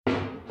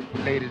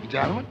Ladies and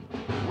gentlemen,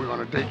 we're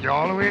going to take you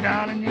all the way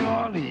down to New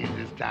Orleans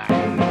this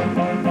time.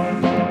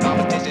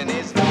 Competition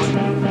is on.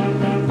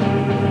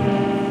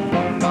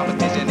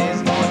 Competition is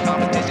on.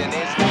 Competition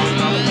is on.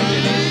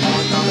 Competition is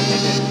on.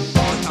 Competition is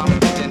on.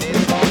 Competition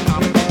is on.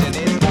 Competition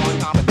is on.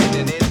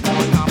 Competition is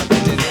on.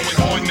 Competition is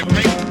on. We're going to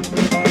paint.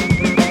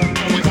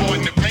 We're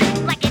going to paint.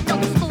 Like an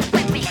old school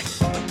weapon.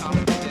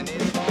 Competition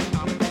is on.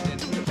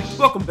 Competition is on.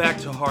 Welcome back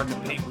to Hard to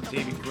Paint with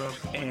David Grubb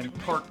and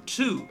part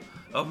 2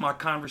 of my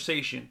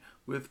conversation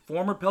with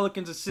former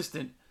Pelicans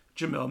assistant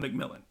Jamel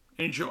McMillan.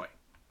 Enjoy.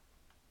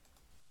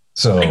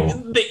 So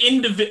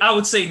I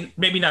would say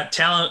maybe not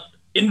talent,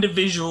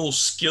 individual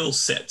skill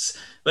sets.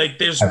 Like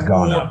there's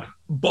more up.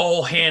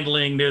 Ball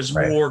handling, there's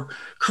more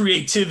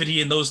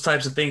creativity and those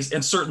types of things.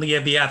 And certainly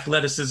the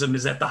athleticism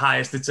is at the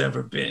highest it's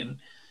ever been.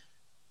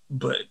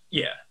 But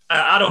yeah,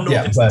 I don't know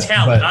if it's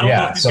talent. I don't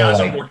know if these guys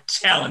are more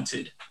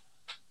talented.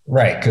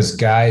 Right. Because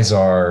guys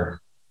are,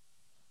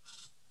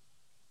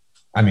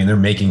 they're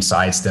making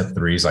sidestep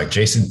threes like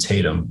Jason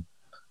Tatum.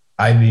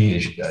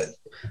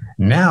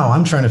 Now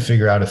I'm trying to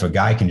figure out if a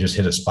guy can just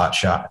hit a spot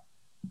shot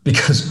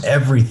because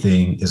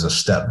everything is a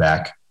step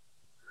back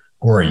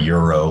or a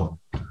Euro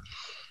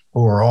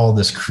or all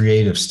this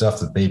creative stuff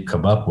that they've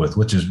come up with,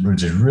 which is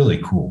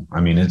really cool.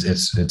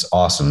 It's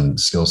awesome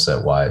skill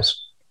set wise,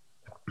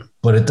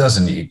 but it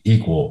doesn't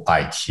equal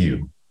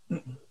IQ.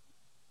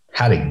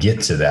 How to get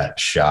to that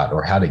shot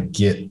or how to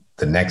get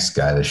the next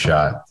guy the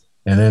shot.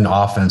 And then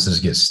offenses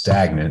get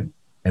stagnant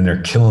and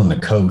they're killing the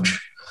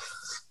coach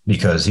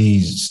because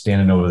he's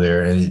standing over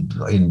there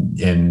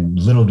and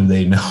little do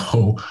they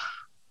know,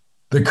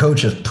 the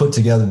coach has put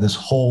together this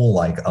whole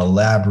like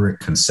elaborate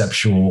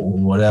conceptual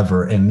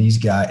whatever. And these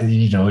guys,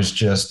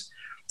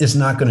 it's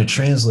not going to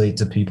translate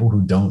to people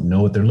who don't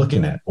know what they're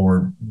looking at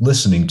or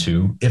listening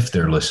to, if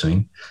they're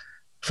listening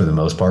for the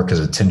most part,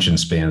 because attention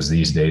spans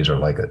these days are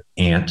like an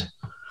ant.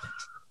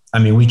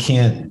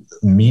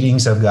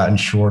 Meetings have gotten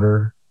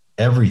shorter.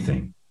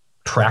 Everything.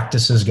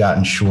 Practice has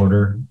gotten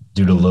shorter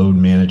due to load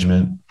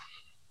management.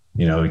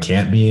 We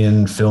can't be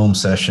in film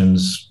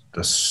sessions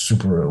a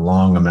super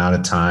long amount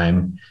of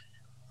time.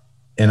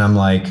 And I'm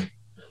like,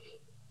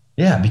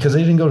 yeah, because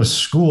they didn't go to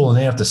school and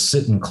they have to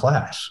sit in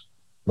class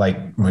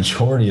like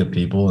majority of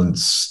people and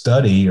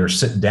study or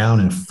sit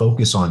down and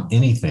focus on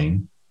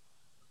anything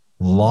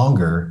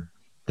longer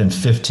than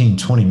 15,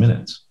 20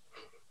 minutes.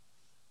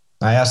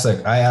 I asked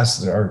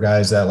our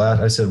guys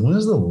I said, when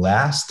is the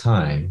last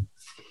time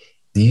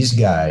these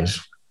guys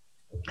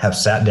have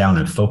sat down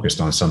and focused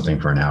on something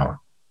for an hour?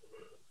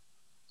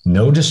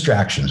 No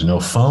distractions, no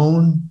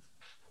phone,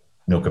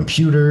 no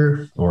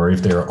computer, or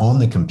if they're on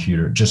the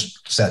computer,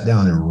 just sat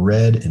down and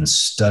read and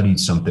studied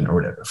something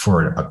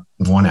for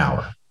 1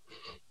 hour.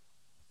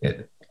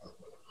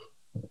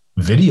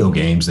 Video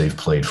games they've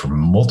played for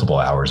multiple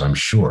hours, I'm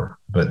sure,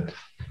 but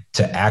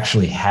to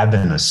actually have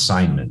an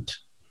assignment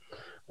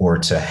or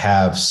to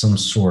have some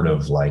sort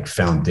of like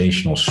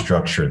foundational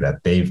structure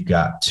that they've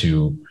got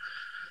to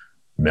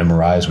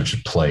memorize, which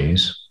it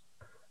plays,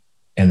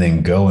 and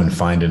then go and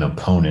find an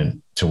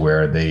opponent to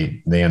where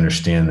they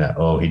understand that,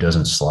 he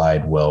doesn't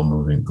slide well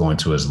going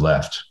to his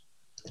left.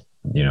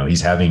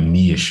 He's having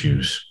knee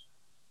issues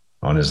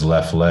on his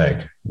left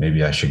leg.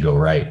 Maybe I should go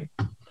right.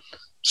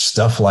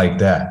 Stuff like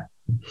that.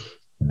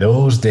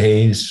 Those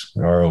days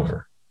are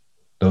over.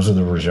 Those are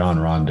the Rajon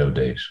Rondo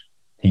days.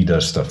 He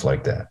does stuff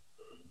like that.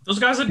 Those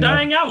guys are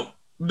dying out.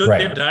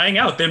 They're dying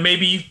out. There may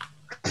be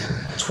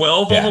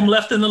 12 of them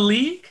left in the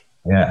league.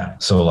 Yeah.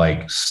 So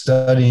like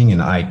studying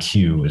and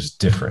IQ is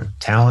different.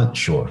 Talent,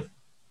 sure.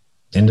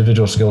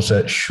 Individual skill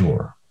set,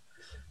 sure.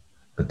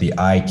 But the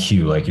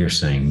IQ, like you're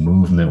saying,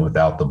 movement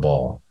without the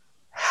ball,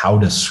 how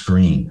to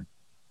screen.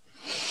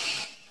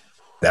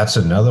 That's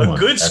another one. A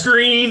good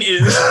screen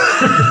is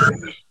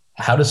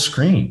how to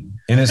screen.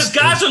 And because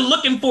guys are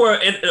looking for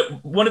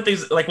one of the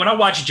things, like when I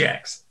watch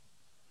Jax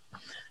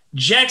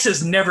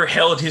has never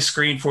held his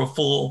screen for a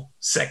full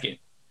second.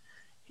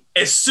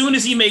 As soon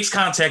as he makes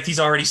contact, he's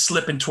already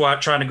slipping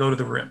trying to go to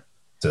the rim.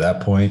 To that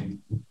point,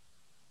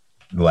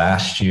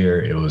 last year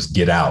it was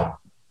get out.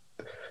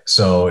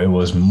 So it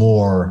was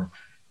more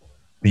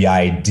the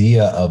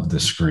idea of the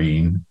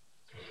screen.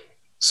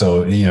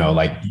 So,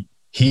 like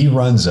he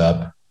runs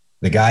up,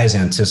 the guy's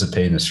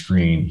anticipating the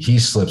screen, he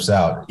slips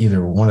out.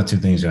 Either one of two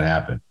things going to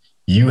happen.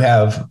 You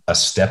have a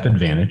step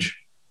advantage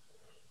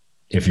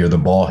if you're the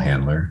ball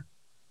handler.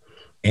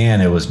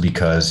 And it was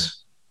because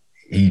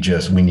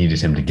we needed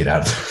him to get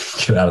out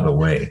of the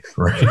way,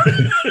 right?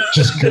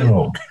 Just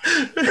go,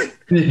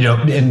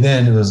 and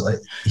then it was like,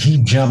 he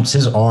jumps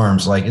his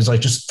arms, like, it's like,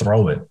 just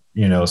throw it,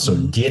 so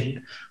get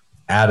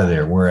out of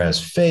there.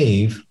 Whereas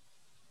Fave,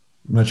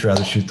 much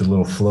rather shoot the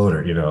little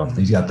floater,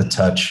 he's got the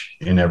touch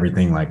and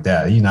everything like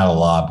that. He's not a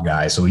lob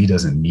guy, so he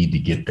doesn't need to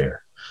get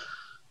there.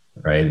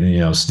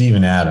 Right.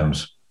 Steven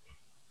Adams,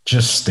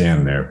 just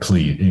stand there,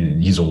 please.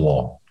 He's a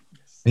wall.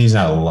 He's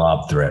not a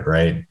lob threat,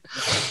 right?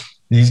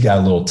 He's got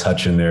a little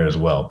touch in there as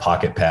well.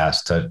 Pocket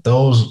pass touch.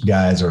 Those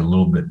guys are a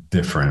little bit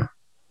different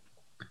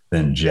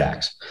than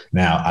Jax.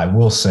 Now, I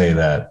will say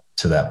that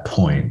to that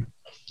point,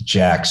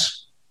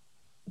 Jax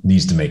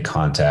needs to make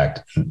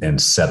contact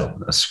and set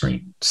a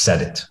screen,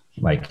 set it.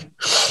 Like,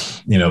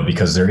 you know,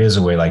 because there is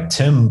a way, like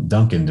Tim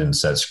Duncan didn't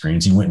set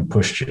screens. He went and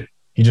pushed it.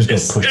 He just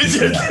pushed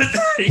it.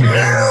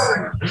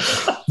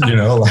 You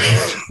know, like,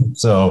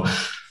 so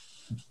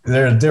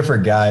there are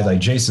different guys like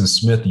Jason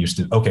Smith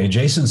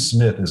Jason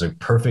Smith is a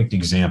perfect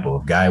example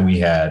of guy we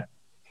had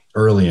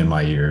early in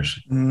my years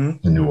in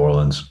New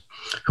Orleans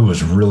who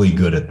was really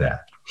good at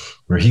that,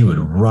 where he would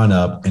run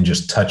up and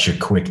just touch it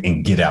quick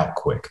and get out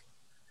quick.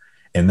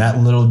 And that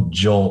little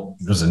jolt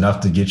was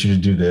enough to get you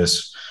to do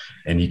this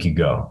and you could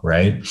go,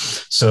 right?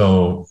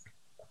 So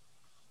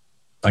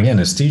again,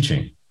 it's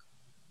teaching.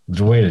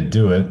 There's a way to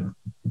do it.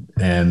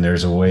 And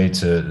there's a way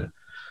to,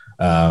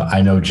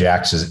 I know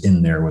Jax is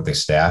in there with the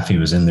staff. He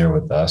was in there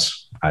with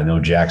us. I know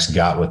Jax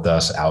got with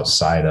us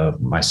outside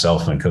of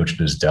myself and Coach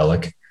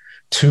Bizdelic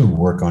to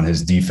work on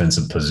his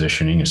defensive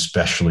positioning,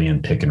 especially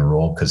in pick and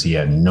roll, because he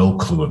had no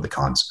clue of the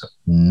concept,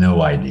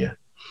 no idea.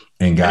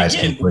 And guys,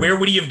 and again, where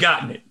would he have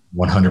gotten it?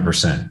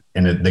 100%.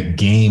 And the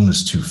game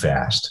is too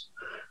fast.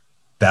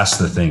 That's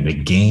the thing. The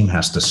game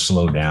has to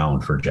slow down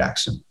for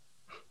Jackson.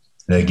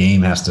 The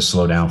game has to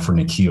slow down for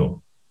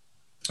Nickeil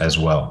as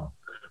well.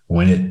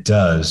 When it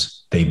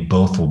does, they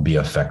both will be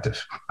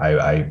effective.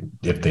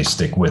 If they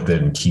stick with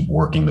it and keep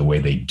working the way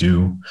they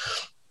do,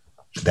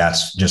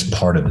 that's just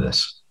part of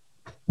this.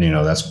 You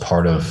know, that's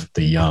part of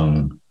the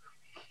young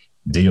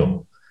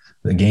deal.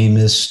 The game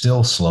is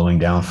still slowing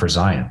down for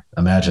Zion.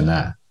 Imagine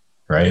that,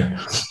 right?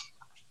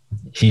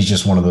 He's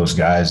just one of those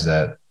guys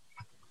that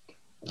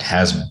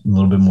has a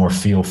little bit more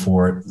feel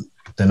for it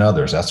than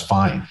others. That's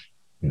fine.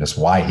 And that's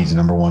why he's the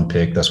number one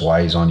pick. That's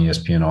why he's on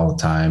ESPN all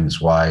the time. That's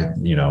why,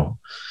 you know,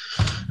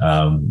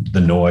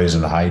 the noise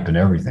and the hype and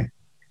everything.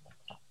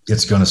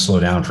 It's going to slow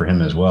down for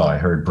him as well. I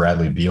heard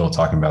Bradley Beal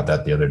talking about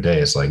that the other day.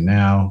 It's like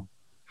now,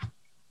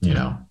 you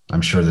know,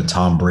 I'm sure that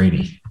Tom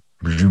Brady,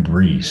 Drew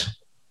Brees,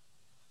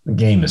 the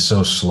game is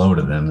so slow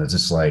to them that it's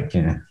just like,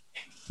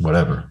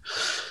 whatever.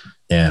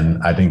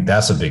 And I think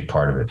that's a big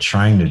part of it,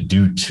 trying to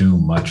do too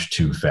much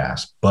too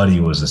fast. Buddy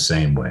was the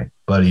same way.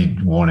 Buddy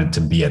wanted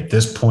to be at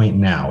this point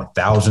now,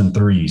 1,000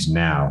 threes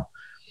now.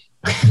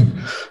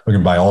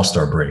 Looking by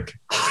All-Star break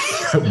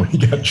when he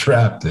got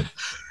drafted.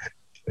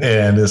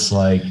 And it's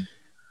like,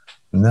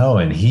 no,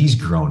 and he's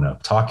grown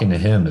up. Talking to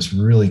him, it's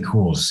really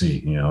cool to see.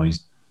 You know,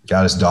 he's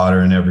got his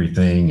daughter and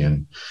everything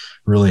and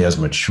really has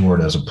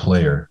matured as a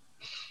player.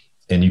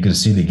 And you can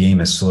see the game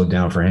has slowed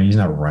down for him. He's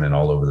not running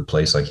all over the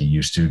place like he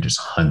used to, just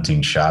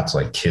hunting shots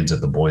like kids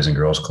at the Boys and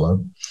Girls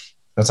Club.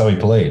 That's how he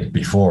played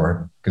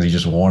before because he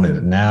just wanted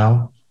it.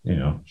 Now, you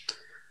know,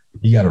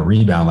 he got a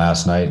rebound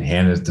last night and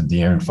handed it to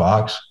De'Aaron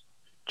Fox,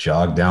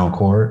 jogged down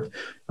court,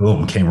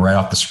 boom, came right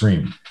off the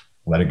screen,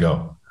 let it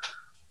go,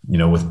 you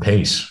know, with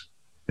pace,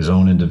 his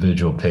own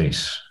individual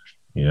pace,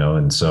 you know.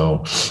 And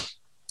so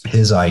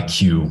his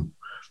IQ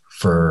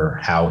for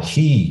how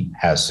he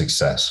has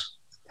success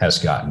has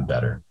gotten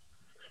better.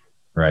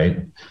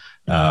 Right.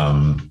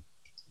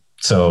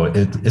 So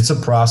it's a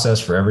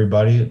process for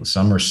everybody.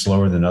 Some are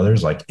slower than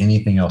others, like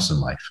anything else in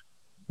life,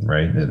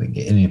 right?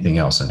 Anything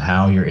else, and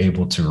how you're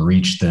able to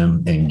reach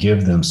them and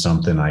give them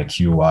something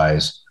IQ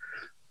wise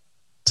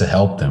to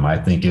help them. I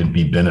think it'd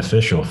be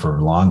beneficial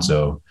for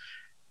Lonzo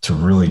to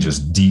really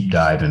just deep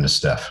dive into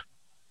Steph,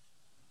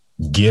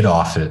 get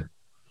off it,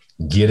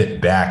 get it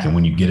back. And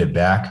when you get it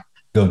back,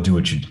 go do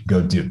what you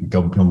go do,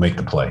 go make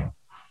the play,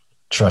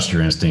 trust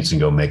your instincts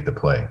and go make the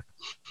play.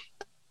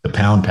 The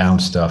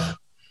pound stuff,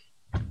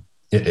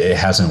 it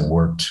hasn't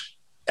worked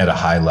at a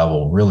high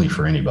level really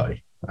for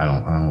anybody. I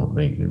don't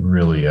think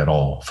really at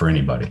all for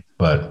anybody.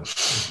 But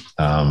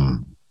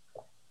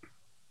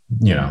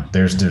you know,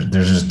 there's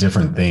just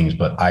different things.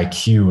 But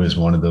IQ is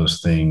one of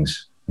those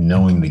things.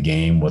 Knowing the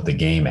game, what the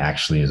game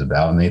actually is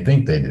about, and they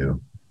think they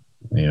do.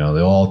 You know,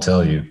 they'll all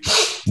tell you,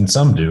 and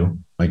some do.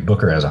 Like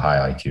Booker has a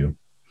high IQ.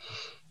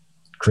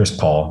 Chris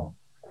Paul,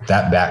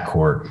 that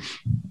backcourt.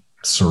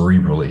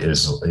 Cerebrally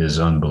is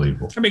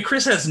unbelievable. I mean,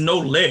 Chris has no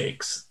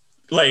legs.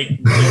 Like,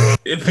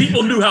 if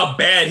people knew how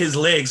bad his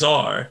legs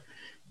are,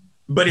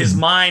 but his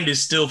mind is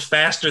still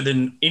faster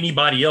than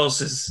anybody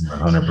else's.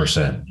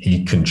 100%.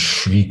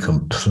 He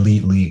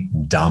completely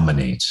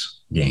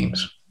dominates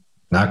games.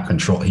 Not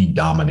control. He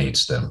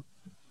dominates them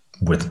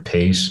with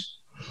pace,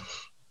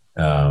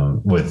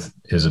 with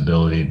his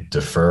ability to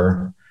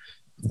defer.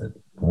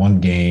 One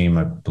game,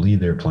 I believe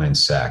they were playing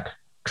Sac.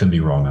 Could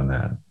be wrong on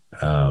that.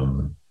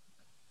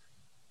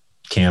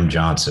 Cam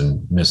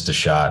Johnson missed a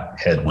shot,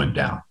 head went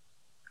down.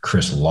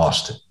 Chris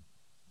lost it.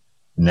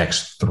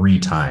 Next 3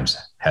 times,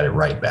 had it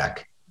right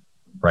back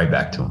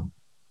to him.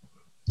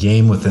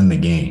 Game within the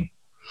game.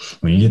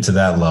 When you get to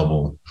that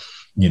level,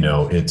 you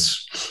know,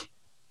 it's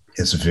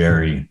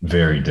very,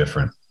 very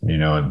different, you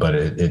know, but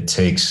it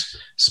takes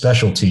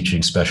special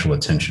teaching, special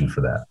attention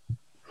for that.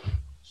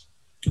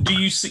 do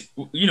you see,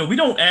 we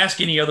don't ask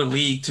any other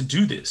league to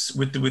do this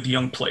with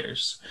young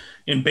players.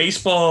 In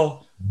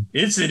baseball,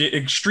 it's an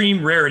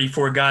extreme rarity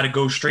for a guy to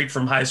go straight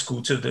from high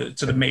school to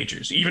the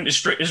majors. Even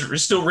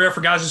it's still rare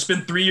for guys who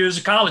spend 3 years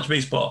of college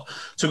baseball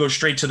to go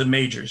straight to the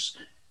majors.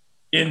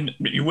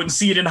 You wouldn't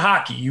see it in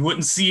hockey. You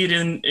wouldn't see it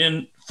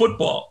in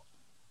football.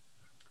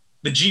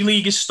 The G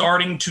League is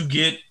starting to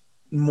get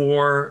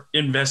more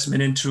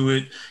investment into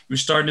it. You're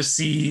starting to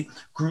see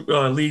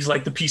leagues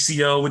like the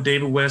PCL with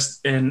David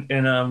West and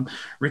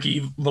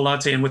Ricky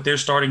Volante and what they're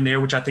starting there,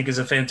 which I think is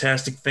a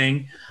fantastic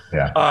thing.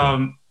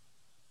 Yeah.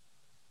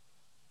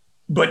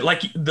 But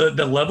like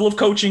the level of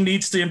coaching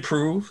needs to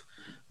improve.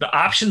 The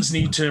options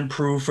need to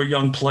improve for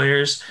young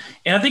players.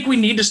 And I think we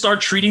need to start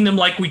treating them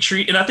like we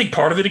treat, and I think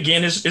part of it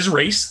again is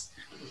race,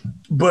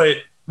 but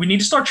we need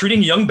to start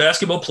treating young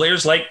basketball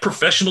players like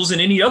professionals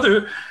in any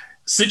other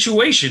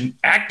situation.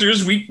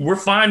 Actors, we're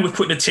fine with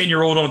putting a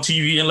 10-year-old on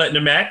TV and letting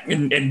them act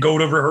and go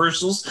to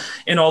rehearsals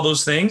and all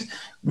those things.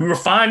 We were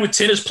fine with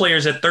tennis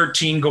players at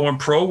 13 going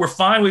pro. We're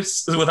fine with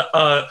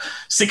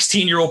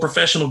 16-year-old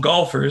professional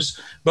golfers,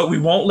 but we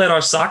won't let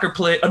our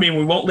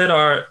we won't let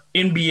our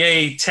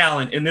NBA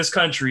talent in this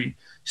country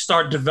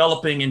start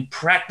developing and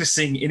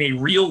practicing in a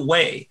real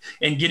way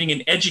and getting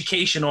an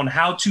education on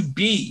how to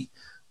be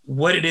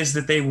what it is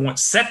that they want.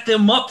 Set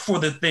them up for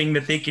the thing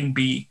that they can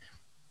be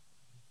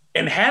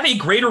and have a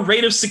greater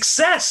rate of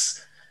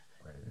success.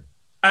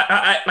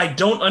 I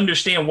don't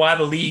understand why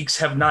the leagues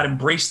have not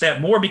embraced that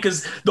more,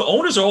 because the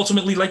owners are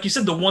ultimately, like you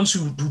said, the ones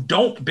who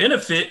don't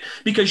benefit,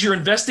 because you're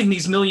investing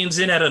these millions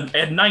in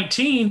at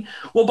 19.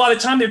 Well, by the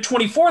time they're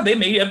 24, they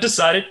may have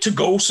decided to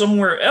go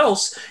somewhere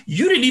else.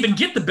 You didn't even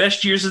get the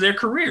best years of their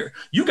career.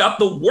 You got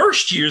the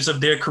worst years of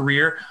their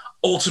career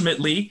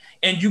ultimately,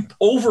 and you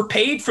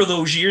overpaid for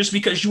those years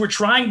because you were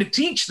trying to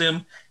teach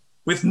them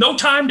with no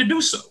time to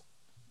do so.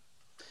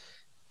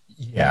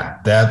 Yeah,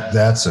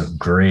 that's a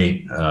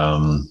great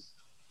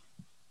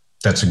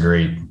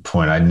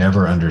point. I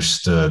never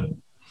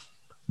understood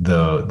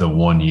the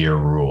 1 year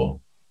rule,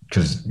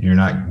 because you're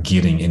not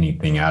getting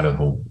anything out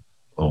of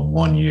a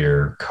 1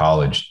 year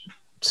college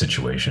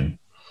situation.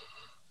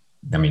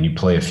 I mean, you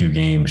play a few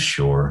games,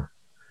 sure,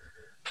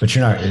 but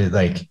you're not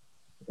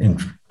and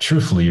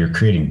truthfully, you're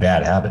creating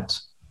bad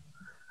habits.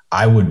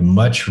 I would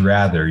much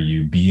rather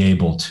you be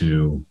able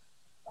to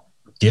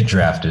get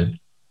drafted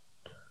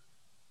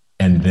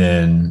and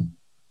then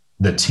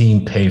the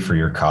team pay for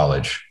your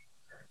college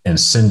and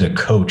send a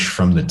coach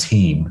from the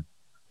team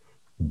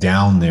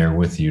down there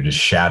with you to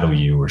shadow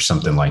you or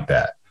something like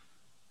that.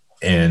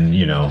 And,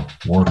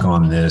 work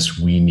on this.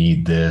 We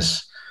need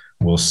this.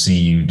 We'll see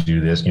you do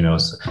this,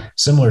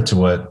 similar to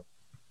what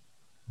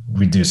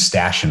we do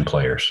stashing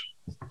players.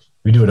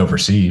 We do it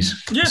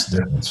overseas. Yeah. What's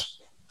the difference?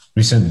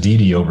 We sent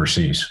Didi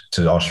overseas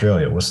to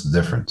Australia. What's the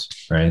difference?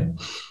 Right.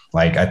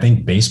 Like, I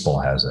think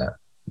baseball has that,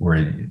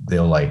 where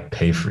they'll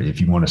pay for,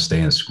 if you want to stay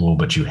in school,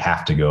 but you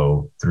have to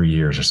go 3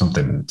 years or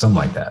something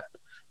like that.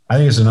 I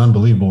think it's an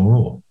unbelievable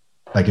rule.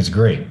 It's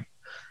great.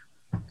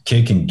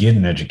 Kid can get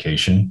an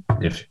education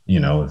if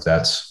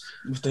that's,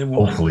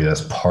 hopefully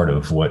that's part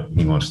of what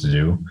he wants to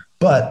do.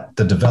 But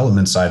the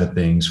development side of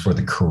things for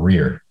the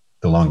career,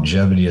 the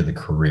longevity of the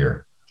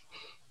career.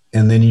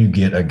 And then you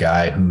get a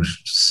guy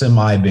who's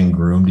semi been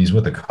groomed. He's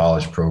with a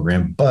college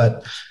program,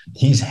 but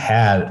he's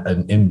had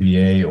an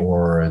MBA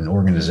or an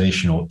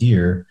organizational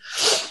ear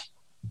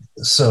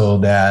so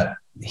that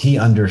he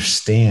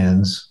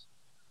understands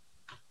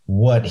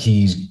what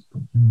he's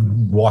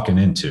walking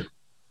into.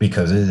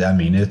 Because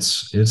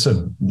it's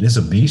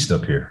a beast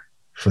up here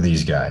for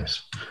these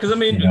guys.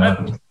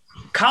 Because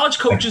college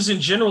coaches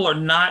in general are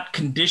not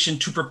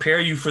conditioned to prepare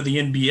you for the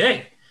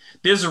NBA.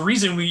 There's a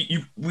reason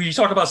we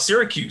talk about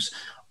Syracuse.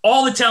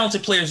 All the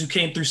talented players who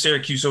came through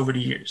Syracuse over the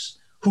years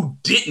who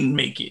didn't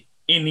make it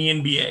in the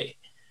NBA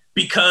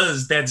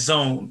because that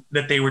zone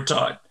that they were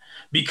taught,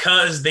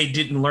 because they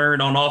didn't learn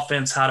on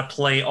offense how to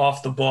play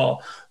off the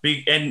ball.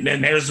 And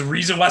there's a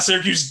reason why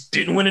Syracuse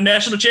didn't win a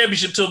national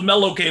championship till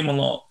Melo came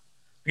along,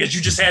 because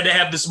you just had to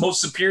have this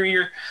most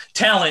superior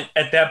talent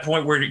at that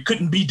point where it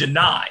couldn't be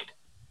denied.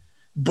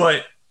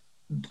 But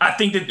I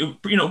think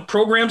that,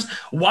 programs,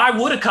 why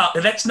would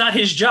that's not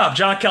his job.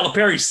 John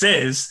Calipari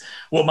says,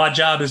 well, my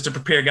job is to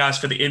prepare guys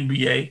for the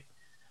NBA.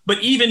 But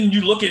even you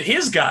look at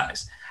his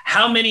guys,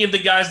 how many of the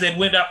guys that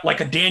went up,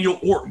 like a Daniel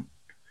Orton,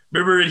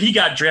 remember he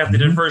got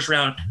drafted in the first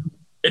round,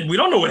 and we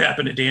don't know what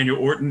happened to Daniel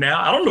Orton now.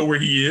 I don't know where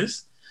he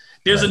is.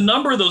 There's a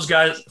number of those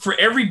guys. For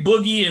every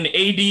Boogie and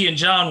AD and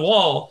John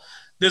Wall,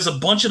 there's a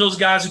bunch of those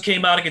guys who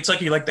came out of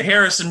Kentucky, like the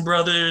Harrison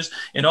brothers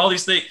and all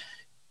these things,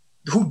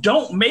 who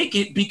don't make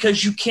it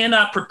because you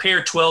cannot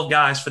prepare 12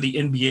 guys for the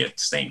NBA at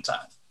the same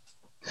time.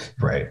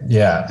 Right.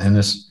 Yeah. And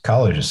this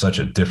college is such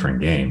a different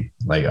game.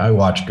 I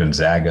watch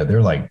Gonzaga,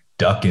 they're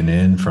ducking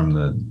in from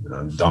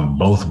on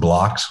both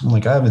blocks. I'm I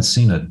haven't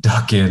seen a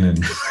duck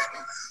in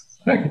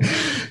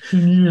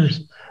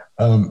years.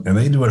 And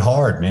they do it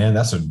hard, man.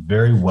 That's a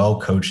very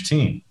well-coached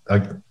team.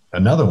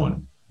 Another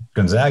one,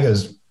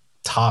 Gonzaga's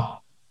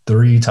top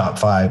 3, top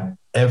 5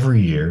 every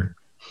year.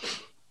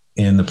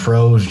 And the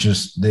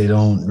pros they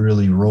don't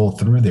really roll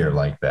through there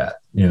like that,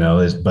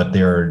 but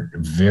they're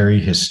very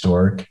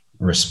historic,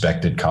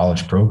 respected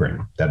college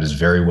program that is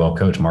very well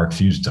coached. Mark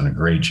Few's done a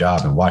great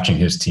job, and watching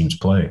his teams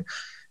play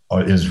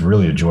is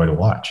really a joy to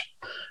watch.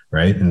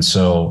 Right. And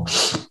so,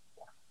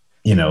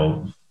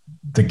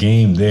 the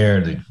game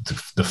there,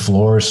 the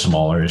floor is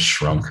smaller, is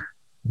shrunk.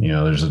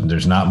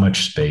 There's not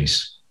much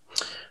space.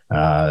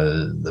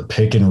 The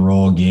pick and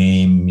roll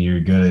game,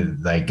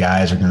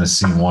 guys are going to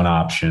see one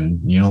option.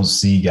 You don't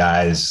see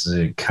guys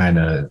kind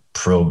of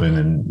probing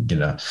and,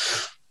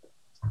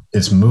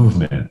 it's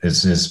movement,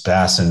 it's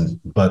passing.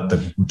 But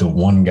the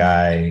one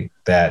guy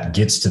that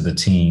gets to the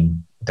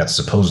team, that's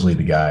supposedly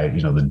the guy,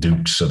 the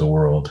Dukes of the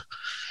world,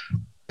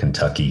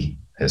 Kentucky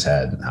has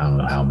had, I don't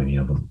know how many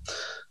of them.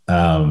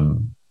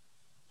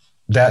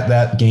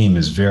 That game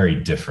is very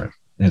different.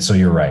 And so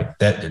you're right,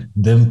 that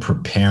them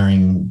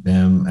preparing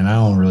them, and I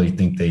don't really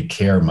think they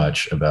care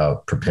much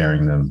about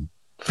preparing them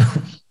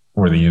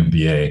for the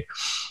NBA.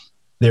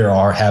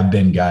 Have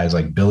been guys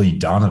like Billy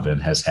Donovan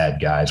has had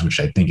guys,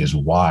 which I think is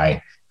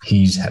why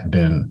he's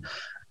been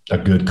a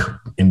good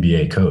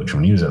NBA coach.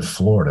 When he was at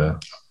Florida,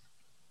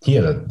 he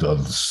had a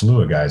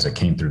slew of guys that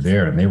came through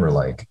there, and they were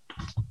like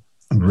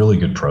really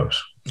good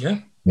pros. Yeah.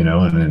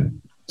 And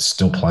then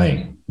still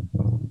playing.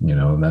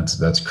 And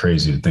that's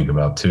crazy to think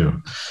about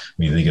too.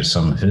 When you think of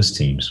some of his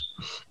teams,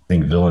 I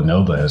think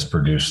Villanova has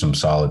produced some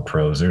solid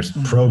pros. There's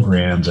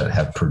programs that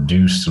have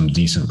produced some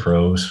decent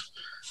pros.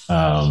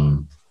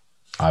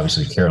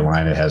 Obviously,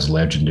 Carolina has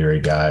legendary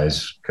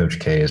guys. Coach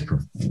K has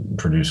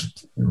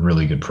produced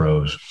really good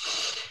pros.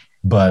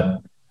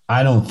 But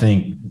I don't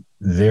think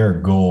their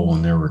goal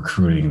when they're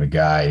recruiting the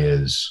guy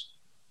is,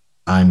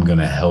 I'm going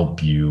to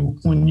help you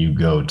when you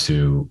go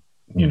to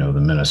the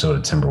Minnesota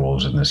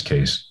Timberwolves in this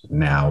case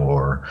now,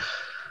 or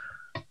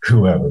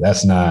whoever.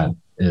 That's not,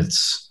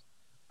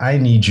 I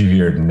need you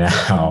here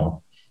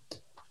now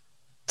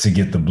to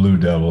get the Blue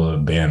Devil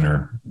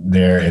banner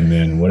there. And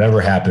then whatever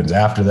happens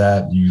after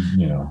that,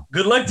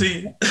 good luck to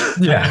you.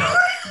 Yeah.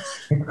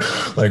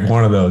 Like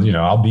one of those,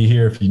 I'll be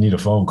here if you need a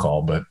phone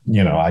call, but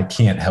I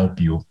can't help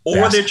you.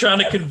 Or they're trying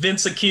to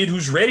convince a kid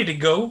who's ready to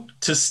go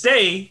to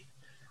stay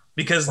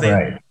because they,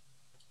 right.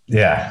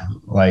 Yeah.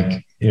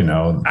 I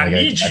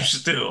need you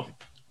still.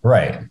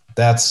 Right.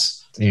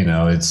 That's,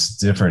 it's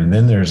different. And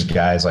then there's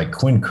guys like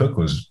Quinn Cook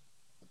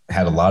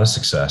had a lot of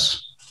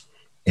success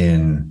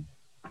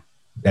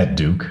at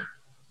Duke.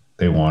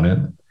 They won it.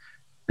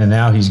 And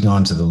now he's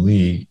gone to the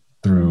league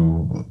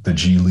through the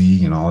G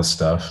League and all this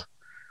stuff.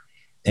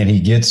 And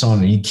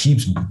he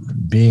keeps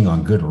being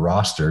on good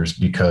rosters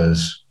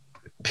because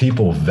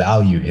people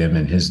value him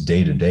in his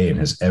day-to-day and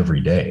his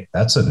everyday.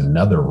 That's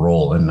another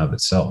role in and of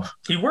itself.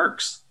 He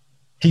works.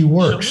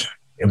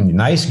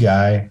 Nice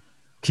guy,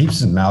 keeps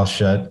his mouth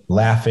shut,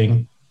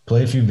 laughing,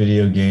 play a few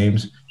video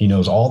games. He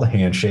knows all the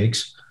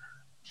handshakes.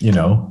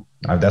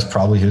 That's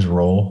probably his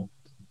role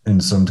in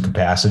some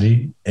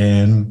capacity.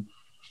 And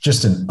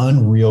just an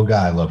unreal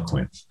guy. I love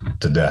Quinn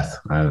to death.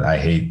 I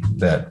hate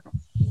that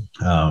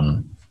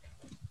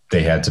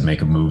they had to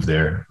make a move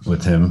there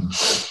with him.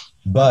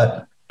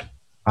 But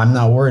I'm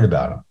not worried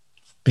about him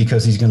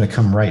because he's going to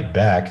come right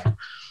back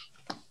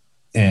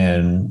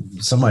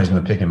and somebody's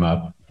going to pick him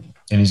up.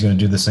 And he's going to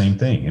do the same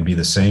thing and be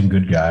the same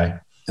good guy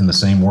and the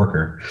same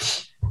worker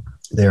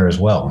there as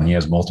well. And he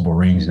has multiple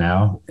rings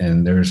now.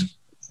 And there's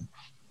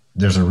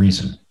a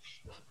reason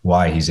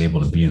why he's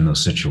able to be in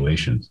those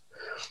situations.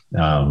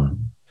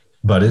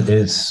 But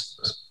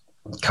it's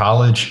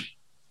college.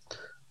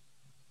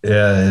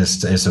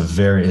 It's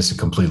a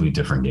completely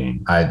different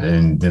game.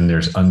 And then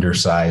there's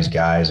undersized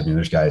guys.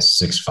 There's guys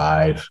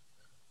 6'5"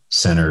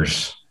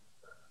 centers.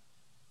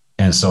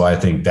 And so I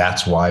think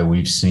that's why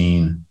we've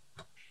seen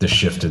the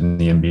shift in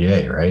the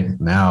NBA, right?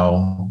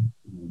 Now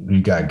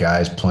we got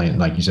guys playing,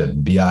 like you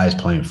said, BI is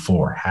playing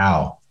 4.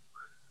 How?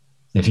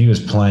 If he was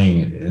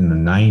playing in the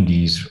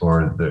 90s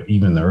or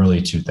even the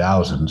early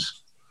 2000s,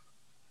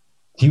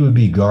 he would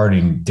be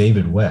guarding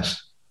David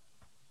West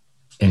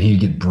and he'd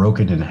get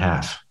broken in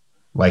half.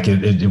 Like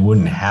it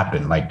wouldn't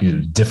happen. Like a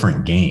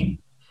different game.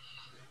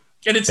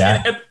 And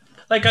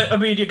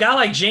a guy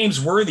like James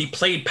Worthy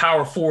played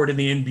power forward in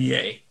the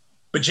NBA,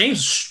 but James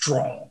is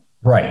strong.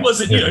 Right. He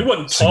wasn't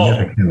tall.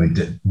 Significantly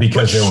did,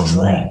 because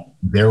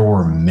there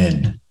were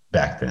men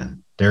back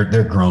then.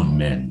 They're grown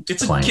men.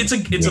 It's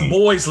a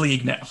boys'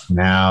 league now.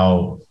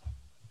 Now,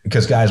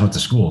 because guys went to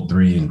school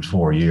 3 and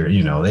 4 years,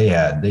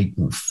 they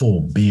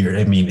full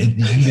beard. You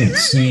didn't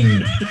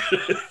see.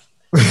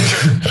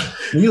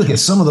 You look at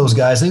some of those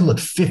guys; they look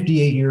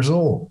 58 years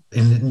old,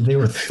 and they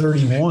were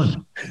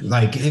 31.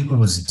 Like it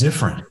was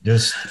different.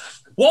 Just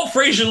Walt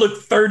Frazier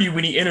looked 30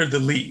 when he entered the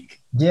league.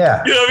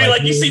 Yeah. You know what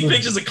I mean? You see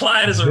pictures of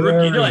Clyde as a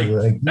rookie, and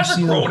you're like, that's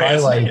a grown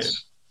ass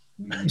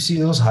man. You see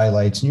those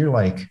highlights, and you're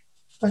like,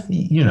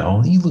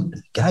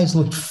 guys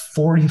looked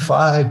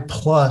 45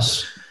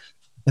 plus,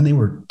 and they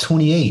were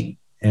 28.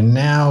 And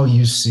now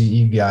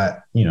you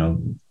got,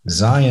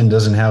 Zion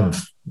doesn't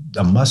have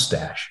a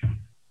mustache.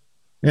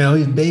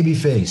 He's baby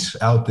face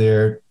out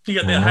there. He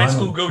got that high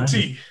school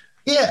goatee.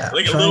 Yeah.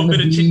 Like a little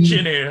bit of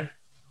chin hair.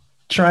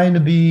 Trying to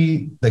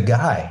be the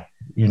guy,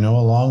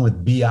 along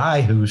with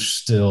BI, who's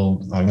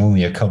still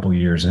only a couple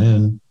years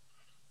in,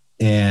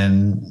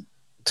 and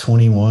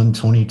 21,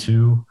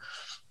 22,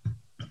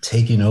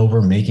 taking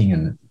over,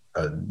 making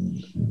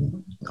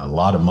a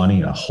lot of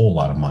money, a whole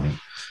lot of money.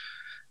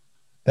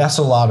 That's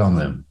a lot on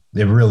them.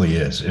 It really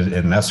is.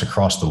 And that's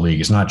across the league.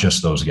 It's not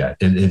just those guys.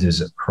 It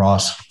is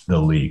across the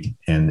league.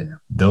 And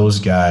those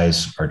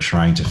guys are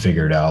trying to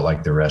figure it out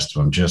like the rest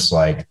of them, just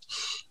like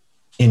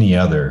any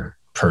other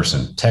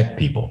person, tech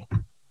people.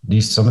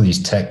 Some of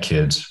these tech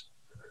kids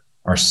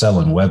are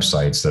selling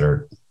websites that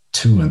are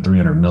 $200 and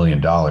 $300 million.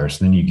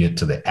 Then you get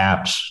to the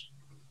apps,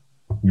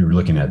 you're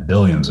looking at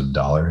billions of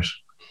dollars.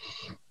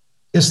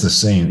 It's the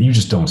same. You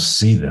just don't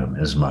see them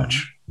as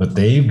much, but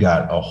they've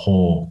got a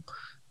whole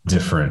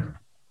different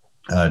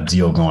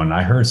deal going.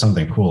 I heard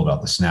something cool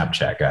about the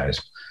Snapchat guys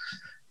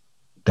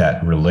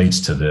that relates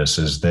to this.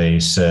 Is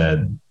they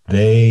said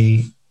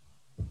they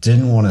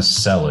didn't want to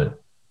sell it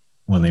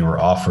when they were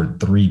offered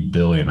 $3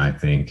 billion, I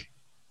think,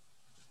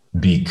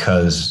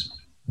 because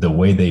the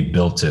way they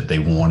built it, they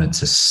wanted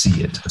to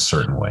see it a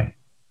certain way,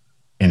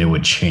 and it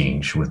would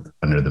change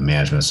under the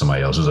management of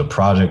somebody else. It was a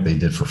project they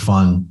did for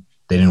fun.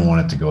 They didn't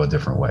want it to go a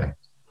different way.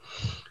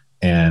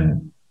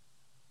 And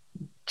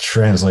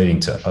translating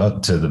to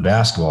the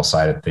basketball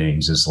side of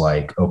things is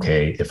like,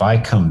 okay, if I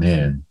come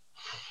in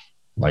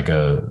like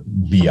a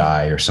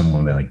BI or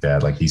someone like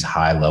that, like these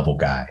high level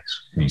guys,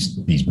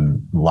 these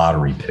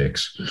lottery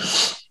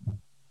picks,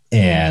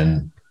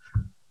 and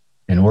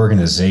an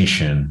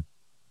organization,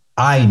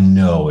 I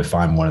know if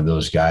I'm one of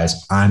those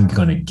guys, I'm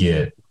going to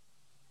get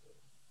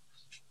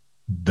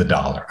the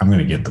dollar. I'm going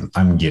to get them.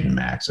 I'm getting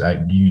max.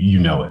 You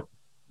know it.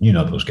 You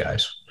know those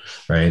guys,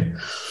 right?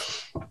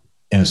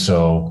 And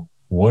so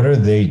what are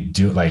they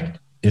do? Like,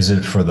 is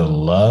it for the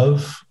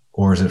love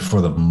or is it for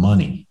the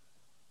money?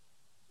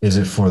 Is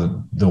it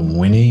for the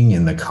winning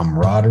and the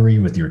camaraderie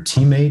with your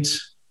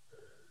teammates,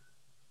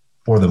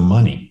 or the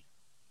money?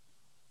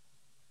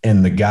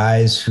 And the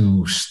guys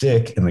who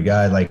stick, and the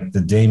guy like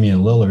the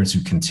Damian Lillards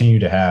who continue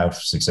to have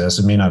success,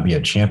 it may not be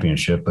a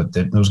championship, but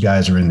those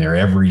guys are in there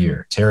every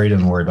year. Terry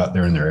doesn't worry about,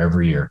 they're in there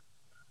every year.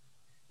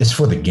 It's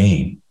for the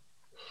game.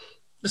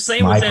 The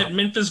same with that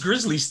Memphis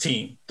Grizzlies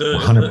team.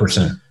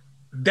 100%.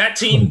 That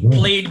team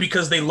played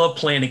because they love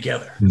playing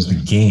together. It was the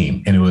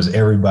game, and it was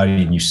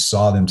everybody, and you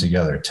saw them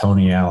together.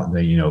 Tony out,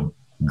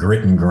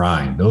 grit and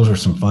grind. Those were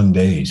some fun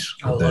days.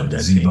 I love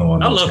that team.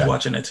 I love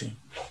watching that team.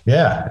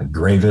 Yeah,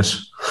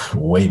 Gravis,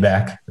 way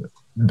back,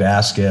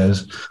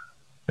 Vasquez,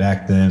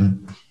 back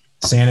then.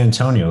 San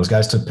Antonio, those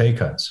guys took pay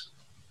cuts.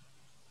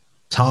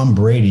 Tom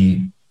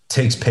Brady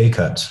takes pay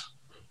cuts.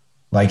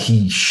 Like,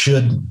 he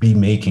should be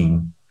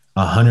making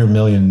 $100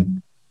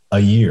 million a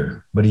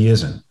year, but he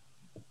isn't.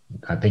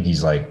 I think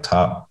he's like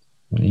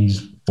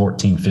he's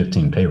 14,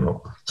 15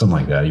 payroll, something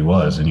like that. He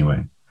was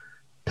anyway.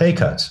 Pay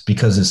cuts,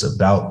 because it's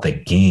about the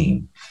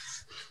game,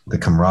 the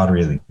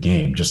camaraderie of the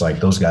game, just like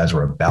those guys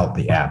were about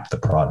the app, the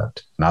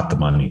product, not the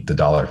money, the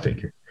dollar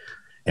figure.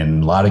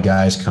 And a lot of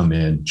guys come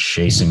in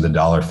chasing the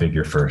dollar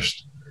figure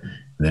first.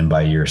 And then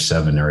by year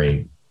 7 or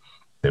 8,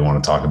 they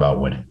want to talk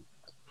about winning.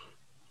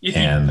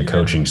 And the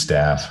coaching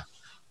staff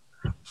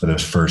for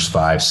those first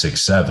 5,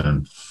 6,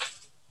 7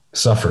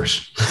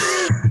 suffers.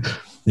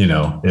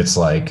 It's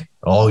like,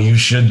 oh, you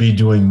should be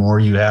doing more.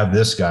 You have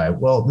this guy.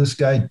 Well, this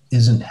guy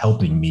isn't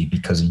helping me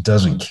because he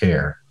doesn't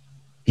care.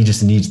 He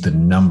just needs the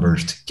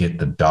numbers to get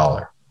the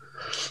dollar,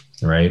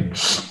 right?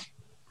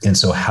 And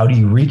so how do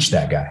you reach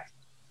that guy?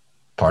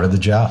 Part of the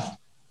job.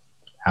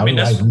 How do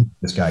I reach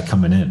this guy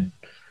coming in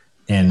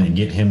and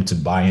get him to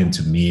buy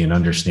into me and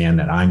understand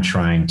that I'm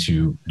trying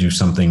to do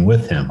something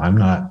with him? I'm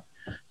not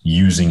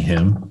using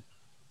him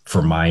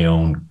for my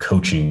own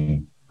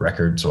coaching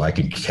record so I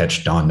can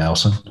catch Don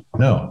Nelson.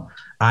 No,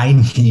 I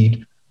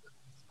need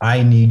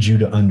you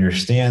to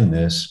understand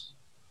this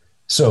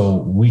so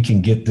we can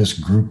get this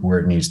group where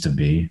it needs to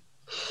be,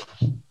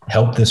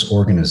 help this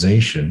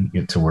organization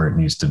get to where it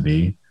needs to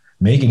be,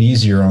 make it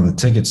easier on the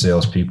ticket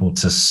sales people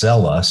to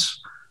sell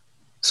us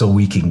so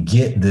we can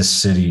get this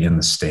city in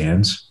the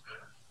stands,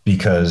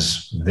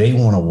 because they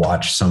want to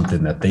watch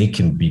something that they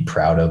can be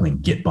proud of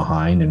and get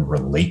behind and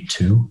relate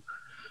to,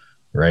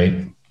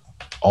 right?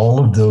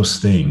 All of those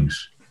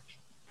things,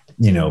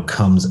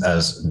 comes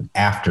as an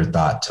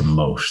afterthought to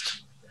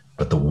most.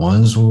 But the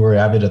ones who are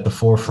at it at the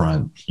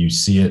forefront, you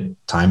see it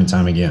time and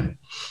time again.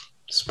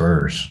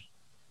 Spurs,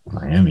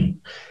 Miami.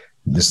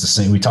 This is the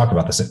same. We talk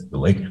about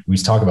we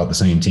talk about the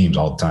same teams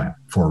all the time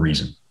for a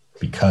reason,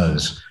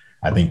 because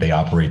I think they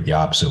operate the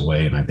opposite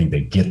way, and I think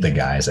they get the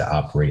guys that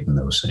operate in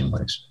those same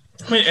ways.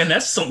 And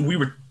that's something we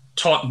were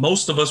taught.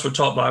 Most of us were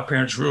taught by our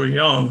parents really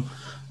young.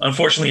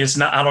 Unfortunately, it's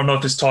not. I don't know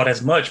if it's taught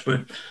as much,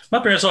 but my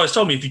parents always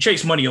told me, if you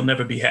chase money, you'll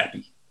never be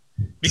happy.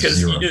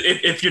 Because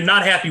if you're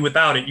not happy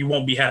without it, you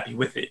won't be happy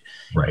with it.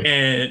 Right.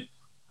 And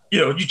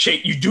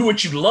you do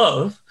what you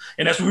love,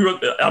 and that's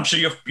what I'm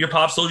sure your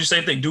pops told you the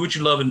same thing. Do what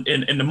you love, and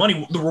the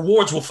money, the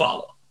rewards will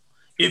follow.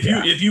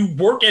 If you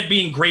work at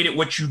being great at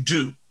what you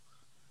do,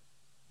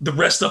 the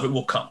rest of it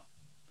will come.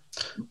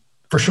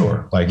 For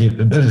sure. Like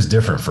it is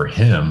different for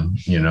him,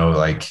 you know,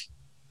 like,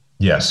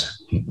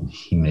 yes,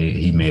 he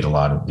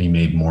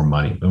made more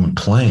money. But when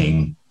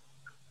playing,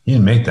 he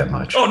didn't make that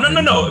much. Oh,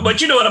 no.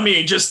 But you know what I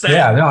mean? Just that.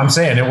 Yeah, no, I'm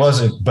saying it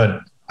wasn't,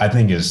 but I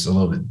think it's a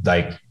little bit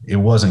like it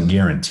wasn't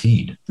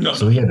guaranteed. No.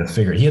 So he had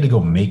to go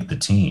make the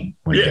team.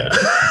 Yeah.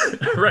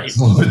 Right.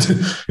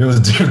 It was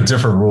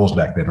different rules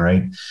back then.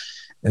 Right.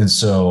 And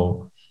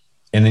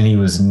then he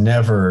was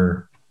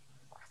never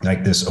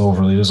like this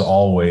overly, it was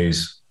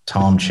always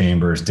Tom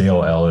Chambers,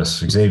 Dale Ellis,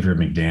 Xavier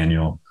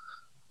McDaniel,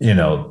 you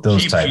know,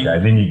 those type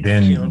guys. Then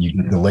you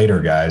get the later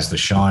guys, the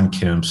Sean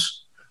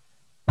Kemps,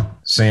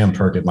 Sam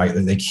Perkett, Mike,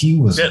 like he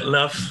was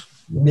Vitleff.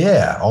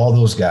 Yeah, all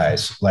those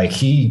guys. Like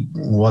he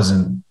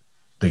wasn't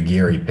the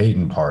Gary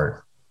Payton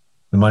part.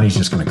 The money's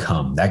just going to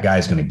come. That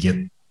guy's going to get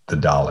the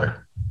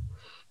dollar.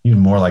 Even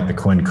more like the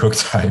Quinn Cook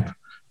type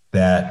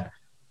that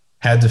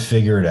had to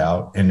figure it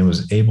out and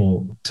was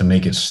able to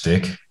make it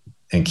stick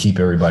and keep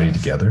everybody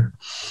together.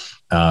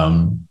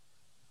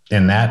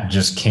 And that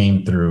just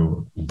came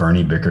through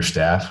Bernie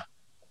Bickerstaff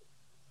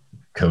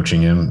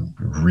coaching him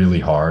really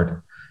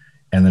hard.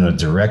 And then a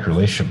direct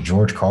relationship with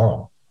George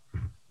Karl,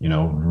 you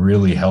know,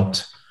 really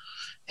helped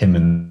him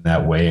in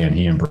that way. And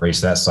he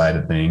embraced that side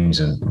of things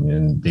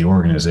and the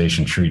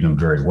organization treated him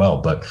very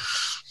well. But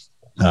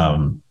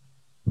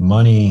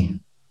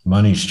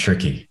money's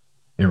tricky.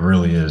 It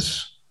really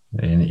is.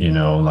 And, you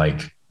know,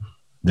 like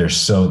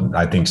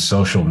I think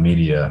social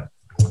media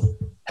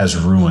has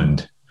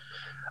ruined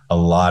a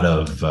lot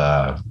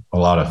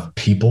of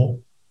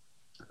people,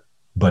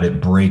 but it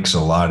breaks a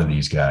lot of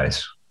these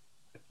guys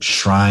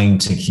trying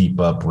to keep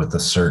up with a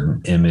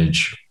certain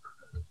image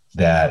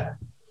that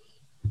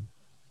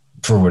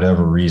for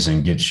whatever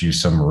reason gets you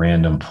some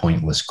random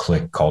pointless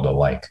click called a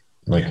like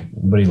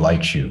nobody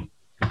likes you.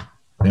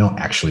 They don't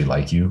actually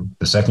like you.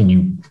 The second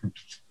you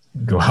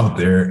go out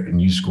there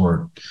and you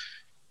score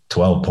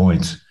 12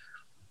 points,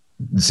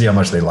 see how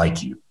much they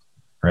like you,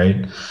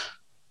 right?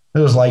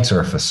 Those likes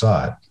are a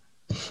facade.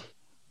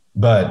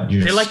 But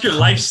they like your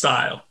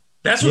lifestyle.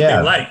 That's what they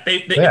like.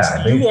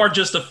 You are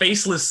just a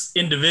faceless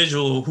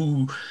individual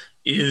who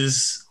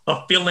is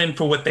a fill-in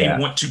for what they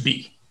want to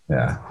be.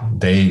 Yeah.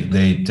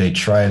 They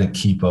try to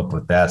keep up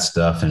with that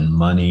stuff, and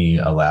money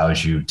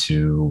allows you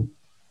to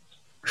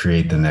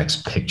create the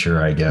next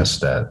picture, I guess,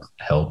 that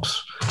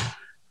helps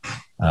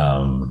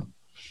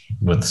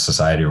with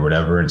society or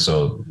whatever. And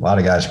so a lot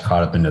of guys are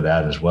caught up into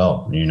that as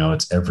well. You know,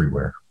 it's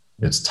everywhere.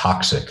 It's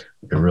toxic.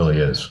 It really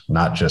is,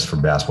 not just for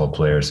basketball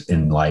players,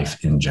 in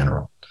life in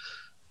general.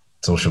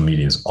 Social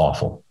media is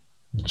awful.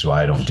 That's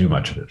why I don't do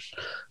much of it.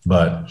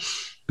 But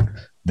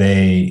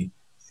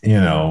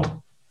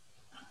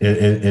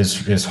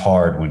it's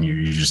hard when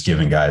you're just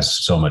giving guys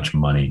so much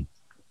money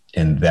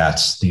and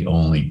that's the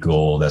only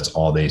goal. That's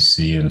all they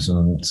see. And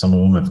some of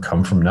them have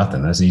come from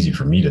nothing. That's easy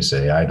for me to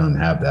say. I don't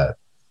have that.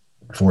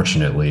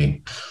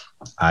 Fortunately,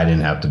 I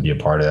didn't have to be a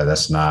part of that.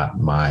 That's not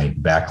my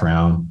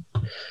background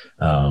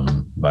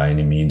by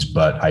any means,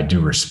 but I do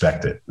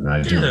respect it. And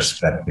I do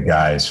respect the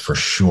guys for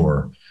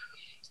sure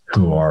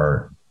who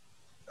are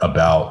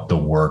about the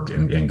work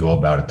and go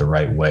about it the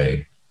right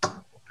way.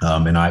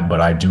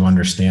 But I do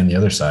understand the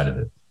other side of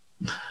it,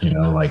 you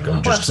know, like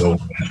I'm just so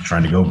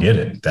trying to go get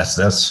it. That's,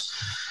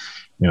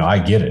 you know, I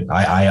get it.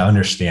 I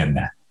understand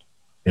that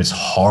it's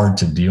hard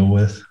to deal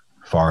with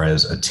as far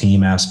as a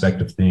team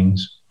aspect of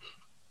things,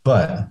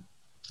 but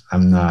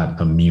I'm not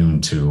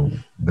immune to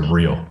the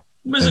real.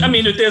 I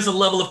mean, if there's a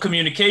level of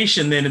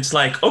communication, then it's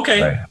like,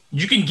 okay,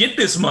 You can get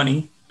this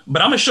money,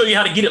 but I'm going to show you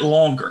how to get it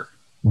longer.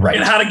 Right.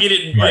 And how to get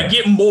it,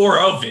 get more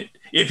of it.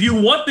 If you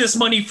want this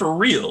money for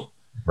real,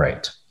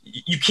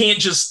 you can't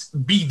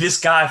just be this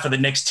guy for the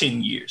next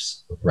 10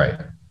 years. Right.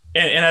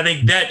 And I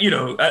think that, you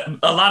know,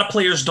 a lot of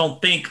players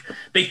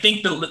they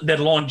think that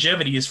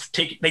longevity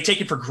they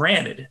take it for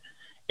granted.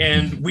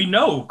 And we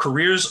know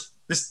careers,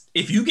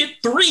 if you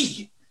get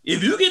three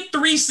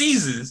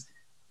seasons,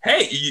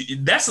 hey,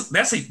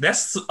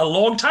 that's a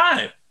long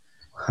time.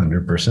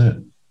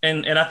 100%.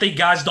 And I think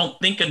guys don't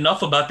think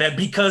enough about that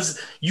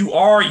because you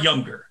are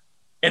younger.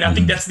 And I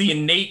think that's the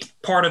innate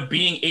part of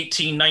being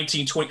 18,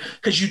 19, 20,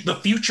 because the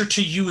future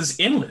to you is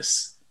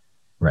endless.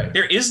 Right.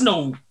 There is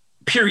no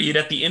period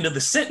at the end of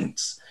the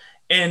sentence.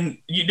 And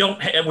you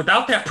don't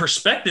without that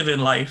perspective in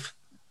life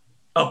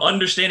of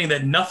understanding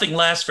that nothing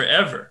lasts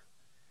forever.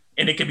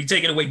 And it can be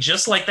taken away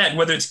just like that,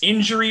 whether it's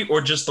injury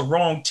or just the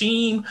wrong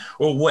team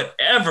or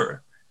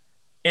whatever.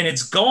 And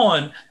it's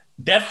gone.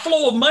 That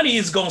flow of money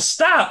is going to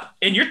stop,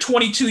 and you're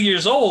 22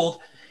 years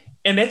old,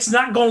 and it's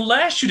not going to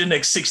last you the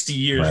next 60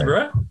 years,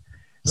 bro. Right.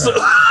 So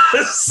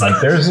like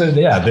there's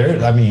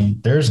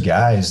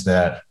guys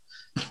that,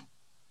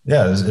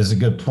 is a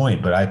good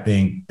point, but I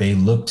think they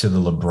look to the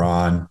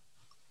LeBron,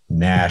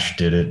 Nash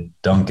did it,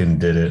 Duncan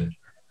did it.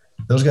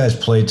 Those guys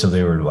played till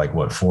they were like,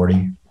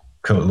 40?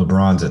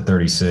 LeBron's at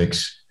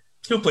 36.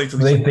 He'll play till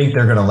they think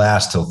they're going to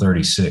last till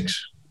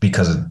 36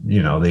 because,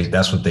 you know,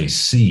 that's what they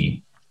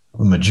see.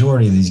 The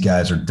majority of these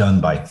guys are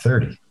done by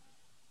 30.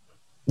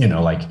 You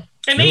know, like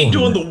And they ain't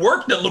doing the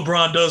work that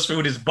LeBron does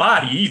with his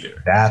body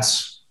either.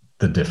 That's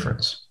the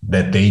difference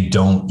that they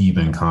don't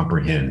even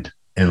comprehend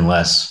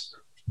unless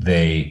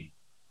they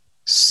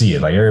see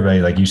it. Like everybody,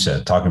 like you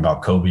said, talking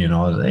about Kobe and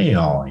all, they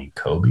all ain't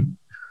Kobe.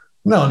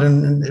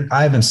 No,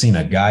 I haven't seen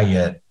a guy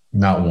yet,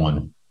 not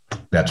one,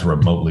 that's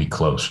remotely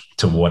close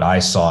to what I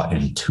saw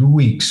in 2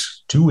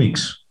 weeks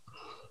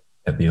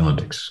at the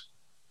Olympics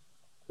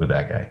with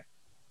that guy.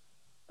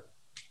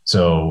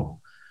 So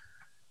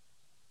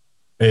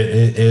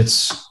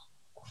it's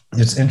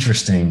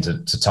interesting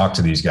to talk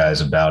to these guys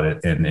about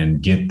it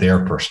and get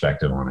their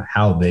perspective on it,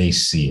 how they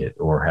see it,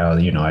 or how,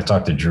 I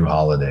talked to Drew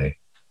Holiday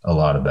a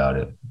lot about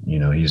it.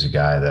 He's a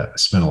guy that I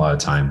spent a lot of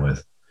time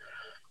with,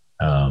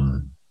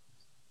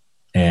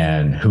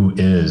 and who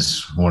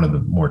is one of the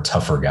more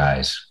tougher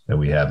guys that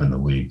we have in the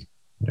league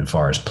as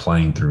far as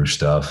playing through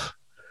stuff,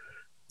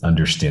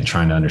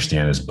 trying to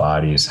understand his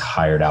body. He's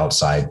hired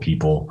outside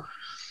people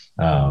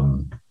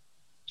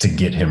to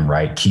get him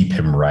right, keep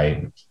him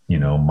right.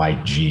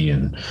 Mike G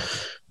and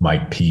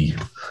Mike P,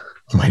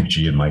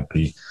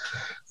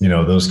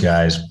 those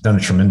guys done a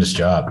tremendous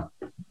job,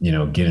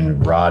 getting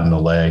Rod in the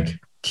leg,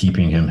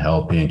 keeping him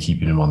healthy and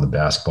keeping him on the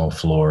basketball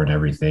floor and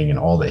everything, and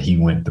all that he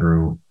went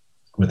through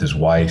with his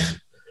wife,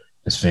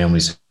 his family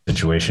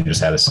situation,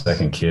 just had a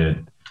second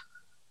kid,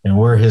 and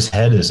where his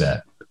head is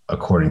at,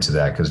 according to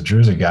that, because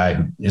Drew's a guy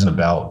who isn't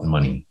about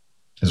money.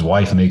 His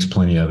wife makes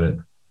plenty of it.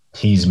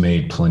 He's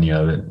made plenty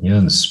of it. He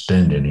doesn't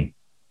spend any.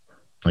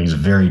 He's a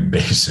very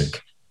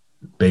basic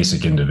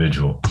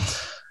individual.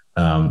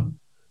 And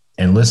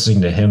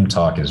listening to him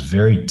talk is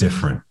very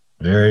different,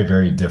 very,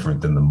 very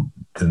different than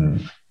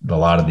a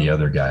lot of the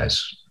other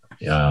guys.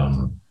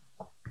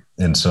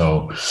 And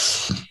so,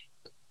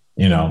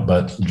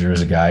 but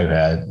Drew's a guy who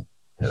had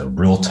a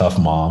real tough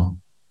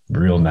mom,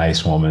 real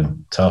nice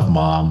woman, tough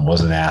mom,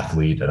 was an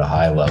athlete at a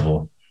high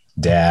level,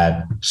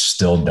 dad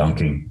still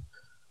dunking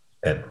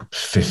at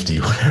 50,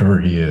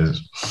 whatever he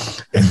is.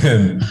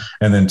 And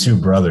then two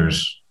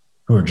brothers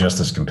who are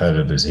just as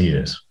competitive as he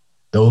is.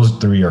 Those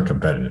three are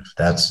competitive.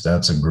 That's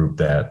a group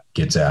that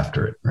gets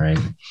after it, right?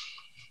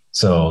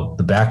 So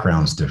the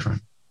background's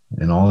different.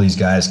 And all these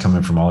guys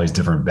coming from all these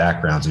different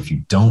backgrounds, if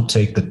you don't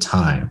take the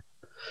time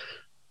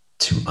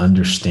to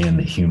understand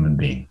the human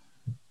being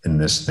in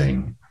this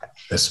thing,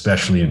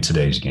 especially in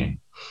today's game,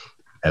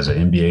 as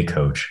an NBA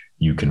coach,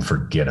 you can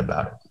forget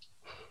about it.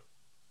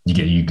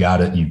 You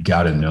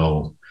gotta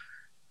know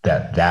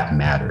that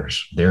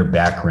matters. Their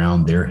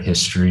background, their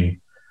history,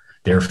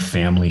 their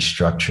family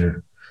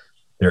structure,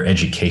 their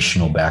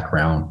educational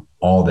background,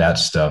 all that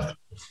stuff,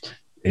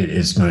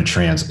 it's going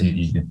to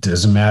it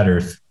doesn't matter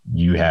if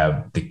you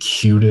have the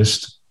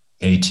cutest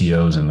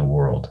ATOs in the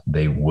world.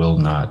 They will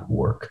not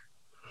work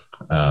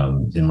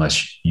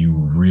unless you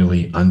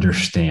really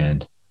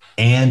understand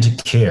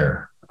and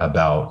care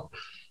about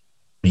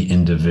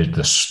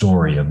the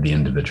story of the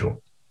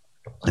individual.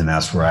 And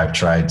that's where I've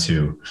tried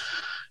to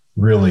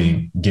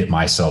really get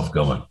myself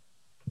going,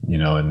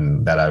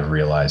 and that I've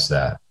realized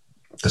that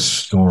the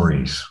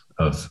stories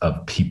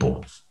of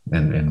people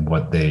and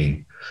what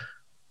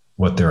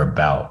they're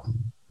about,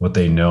 what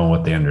they know,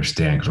 what they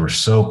understand. Because we're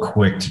so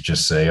quick to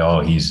just say,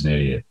 oh, he's an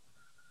idiot.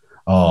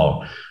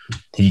 Oh,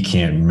 he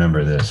can't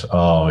remember this.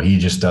 Oh, he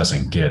just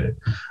doesn't get it.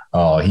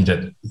 Oh,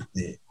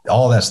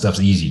 all that stuff's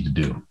easy to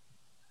do.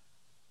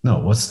 No,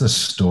 what's the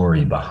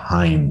story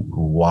behind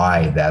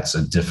why that's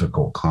a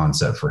difficult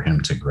concept for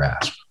him to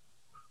grasp?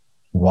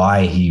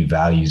 Why he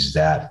values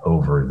that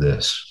over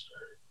this?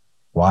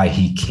 Why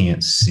he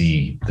can't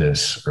see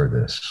this or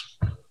this?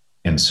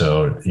 And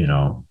so,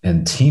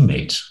 and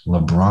teammates,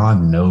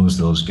 LeBron knows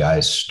those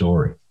guys'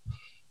 story.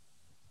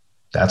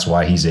 That's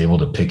why he's able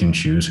to pick and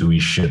choose who he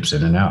ships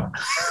in and out.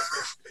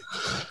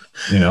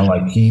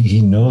 Like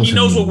he knows. He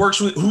knows what works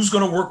with who's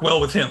going to work well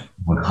with him.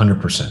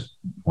 100%.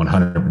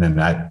 100%. And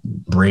that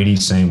Brady,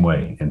 same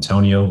way.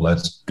 Antonio,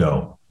 let's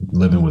go.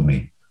 Living with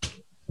me.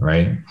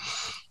 Right?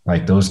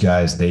 Like those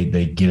guys, they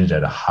get it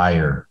at a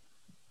higher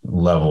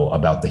level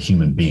about the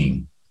human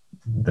being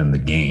than the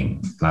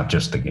game, not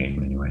just the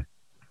game anyway.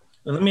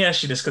 Well, let me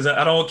ask you this, because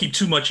I don't want to keep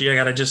too much here.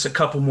 I got just a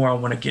couple more I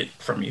want to get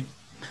from you.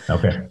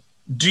 Okay.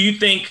 Do you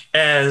think,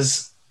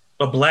 as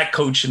a black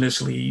coach in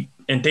this league,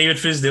 and David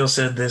Fizdale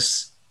said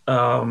this,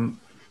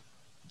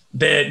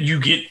 that you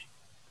get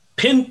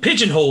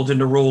pigeonholed in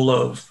the role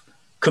of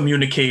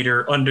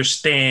communicator,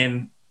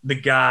 understand the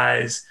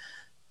guys,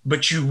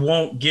 but you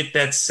won't get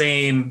that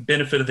same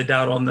benefit of the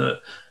doubt on the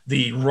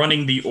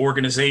running the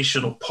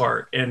organizational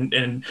part?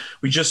 And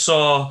we just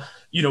saw,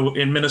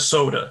 in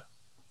Minnesota,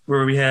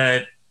 where we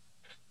had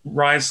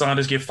Ryan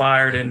Saunders get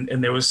fired,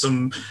 and there was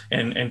some,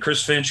 and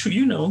Chris Finch, who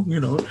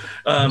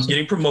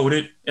getting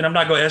promoted. And I'm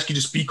not going to ask you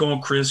to speak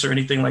on Chris or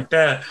anything like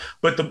that,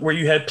 but where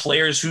you had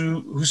players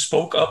who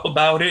spoke up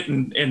about it,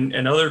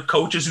 and other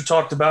coaches who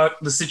talked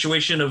about the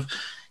situation of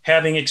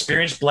having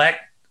experienced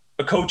black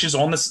coaches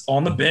on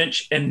the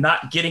bench and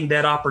not getting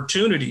that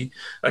opportunity.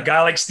 A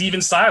guy like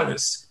Steven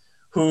Silas,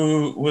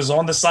 who was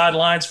on the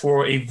sidelines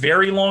for a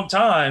very long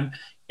time,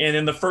 and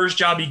then the first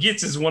job he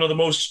gets is one of the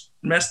most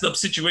messed up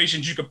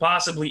situations you could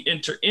possibly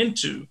enter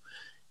into,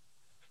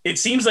 it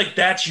seems like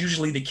that's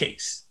usually the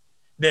case.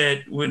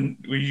 That when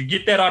you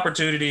get that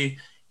opportunity,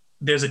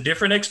 there's a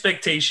different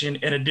expectation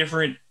and a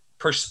different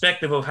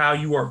perspective of how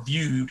you are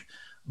viewed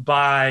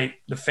by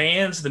the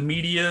fans, the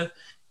media,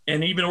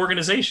 and even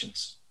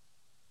organizations.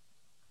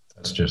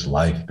 That's just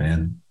life,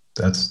 man.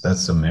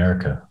 That's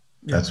America.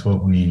 Yeah. That's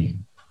what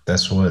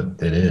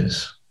it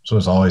is. So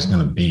it's always going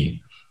to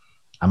be.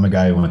 I'm a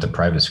guy who went to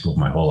private school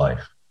my whole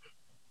life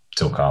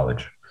till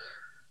college.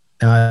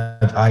 And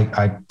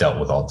I dealt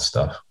with all the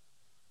stuff.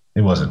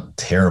 It wasn't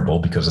terrible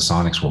because the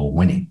Sonics were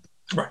winning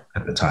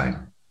at the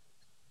time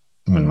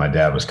when my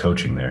dad was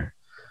coaching there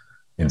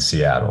in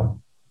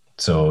Seattle.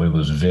 So it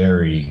was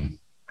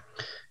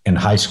and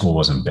high school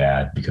wasn't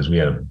bad because we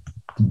had a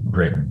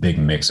great big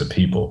mix of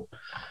people.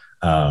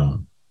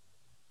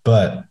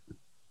 But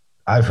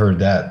I've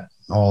heard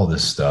all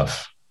this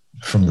stuff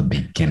from the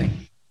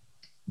beginning,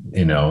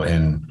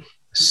 and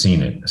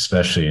seen it,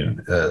 especially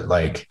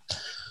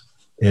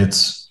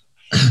it's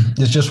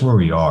just where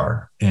we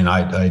are. And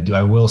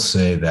I will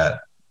say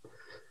that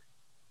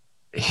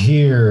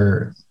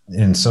here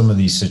in some of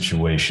these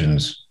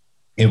situations,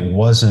 it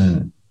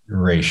wasn't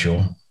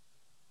racial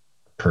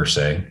per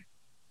se.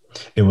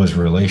 It was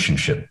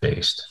relationship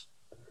based.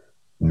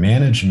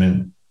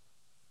 Management,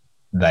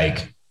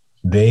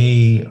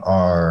 they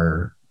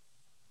are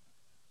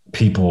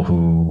people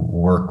who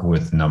work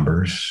with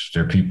numbers.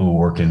 They're people who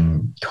work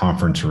in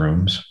conference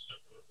rooms,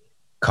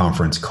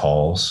 conference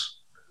calls.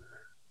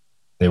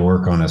 They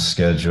work on a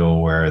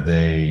schedule where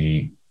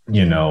they,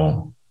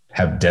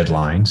 have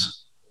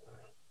deadlines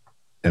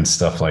and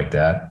stuff like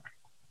that.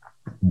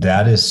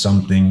 That is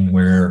something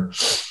where,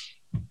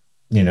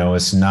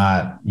 it's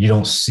not, you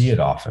don't see it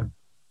often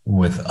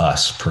with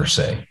us per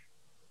se.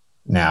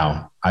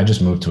 Now, I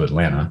just moved to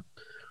Atlanta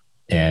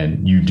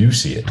and you do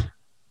see it.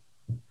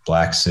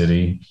 Black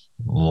city,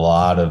 a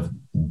lot of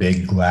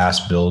big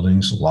glass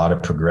buildings, a lot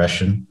of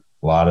progression,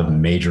 a lot of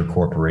major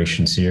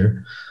corporations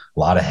here, a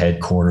lot of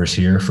headquarters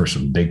here for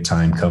some big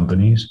time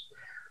companies.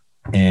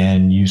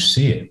 And you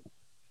see it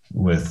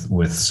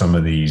with some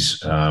of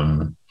these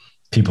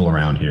people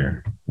around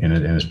here. And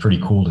it's pretty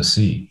cool to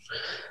see.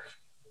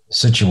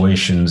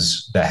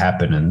 Situations that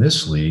happen in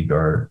this league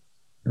are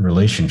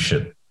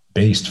relationship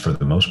based for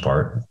the most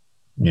part.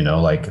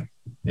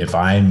 If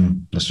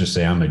let's just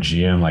say I'm a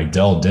GM, like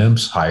Dell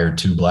Demps hired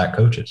 2 black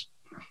coaches.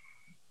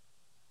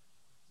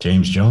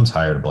 James Jones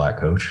hired a black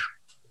coach,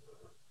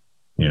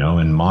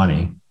 and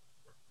Monty,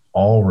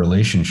 all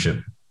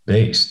relationship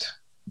based.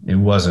 It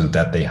wasn't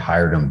that they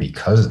hired them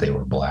because they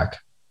were black.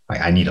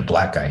 I need a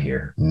black guy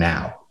here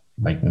now.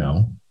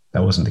 No,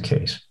 that wasn't the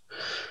case.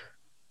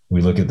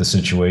 We look at the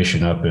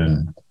situation up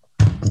in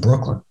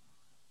Brooklyn.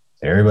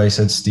 Everybody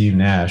said Steve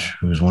Nash,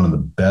 who's one of the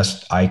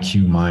best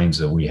IQ minds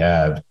that we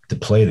have to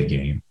play the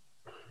game.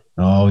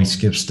 Oh, he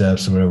skipped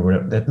steps or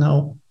whatever.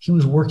 No, he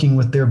was working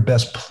with their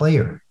best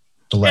player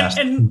the last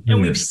and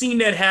we've seen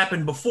that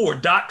happen before.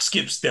 Doc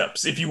skipped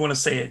steps, if you want to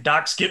say it.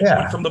 Doc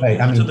went from the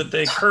booth to the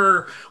thing.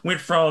 Kerr went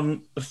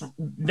from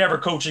never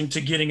coaching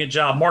to getting a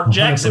job. Mark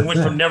Jackson 100%. Went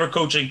from never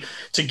coaching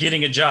to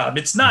getting a job.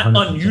 It's not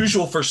 100%.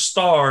 Unusual for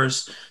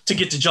stars to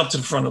get to jump to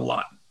the front of the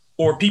line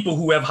or people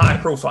who have high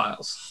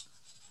profiles.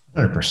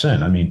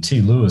 100%.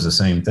 T. Lue is the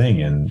same thing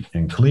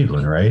in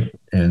Cleveland, right?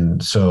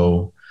 And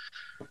so,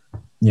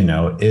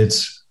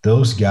 it's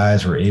those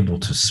guys were able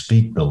to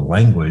speak the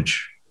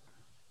language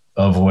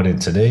of what in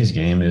today's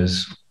game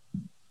is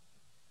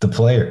the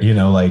player,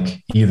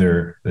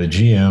 either the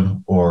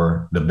GM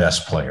or the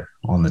best player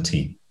on the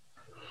team,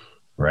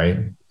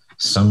 right?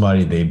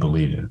 Somebody they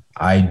believe in.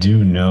 I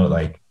do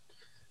know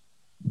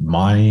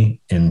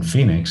Monty in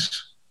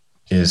Phoenix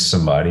is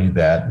somebody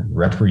that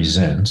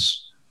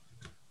represents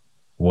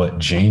what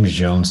James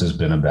Jones has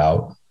been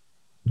about,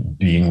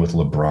 being with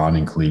LeBron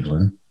in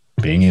Cleveland,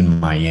 being in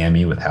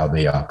Miami with how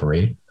they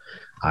operate.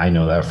 I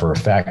know that for a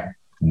fact,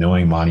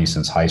 knowing Monty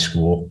since high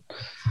school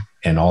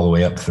and all the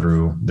way up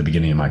through the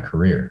beginning of my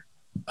career.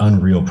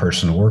 Unreal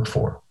person to work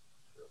for,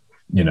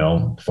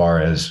 as far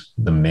as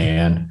the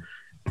man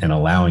and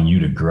allowing you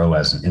to grow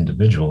as an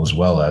individual as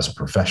well as a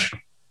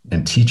professional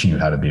and teaching you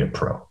how to be a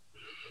pro.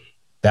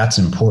 That's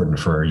important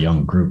for a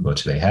young group,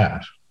 which they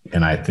have.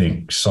 And I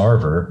think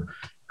Sarver,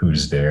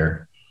 who's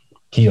there,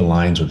 he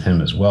aligns with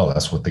him as well.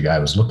 That's what the guy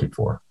was looking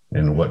for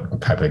and what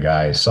type of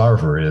guy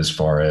Sarver is, as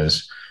far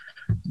as,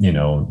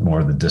 more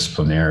of the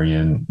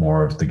disciplinarian,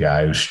 more of the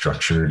guy who's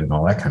structured and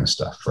all that kind of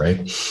stuff.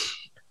 Right.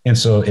 And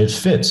so it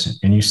fits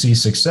and you see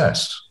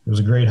success. It was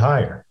a great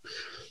hire.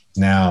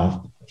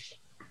 Now,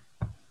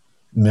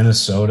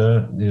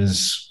 Minnesota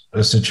is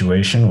a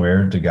situation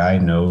where the guy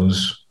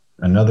knows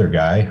another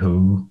guy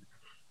who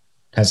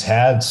has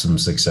had some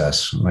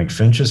success. Like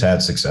Finch has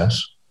had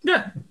success.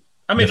 Yeah.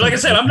 Like I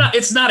said,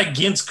 it's not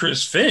against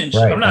Chris Finch.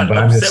 Right. But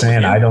I'm just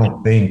saying, I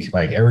don't think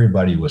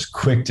everybody was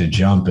quick to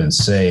jump and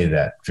say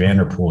that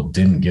Vanderpool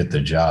didn't get the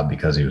job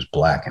because he was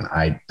black. And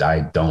I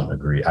don't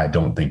agree. I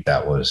don't think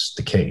that was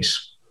the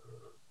case.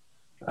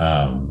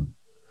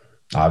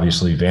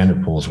 Obviously,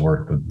 Vanderpool's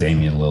worked with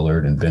Damian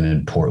Lillard and been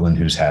in Portland,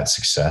 who's had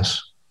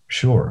success.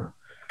 Sure.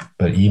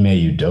 But Ime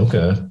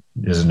Udoka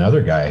is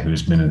another guy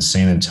who's been in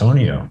San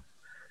Antonio,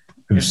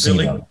 who's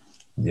seen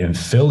in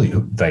Philly,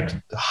 like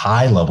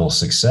high level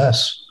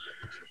success,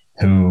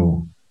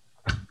 who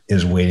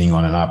is waiting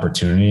on an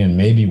opportunity and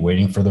maybe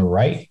waiting for the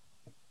right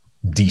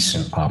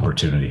decent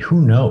opportunity.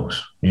 Who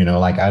knows? You know,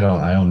 like I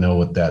don't know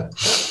what that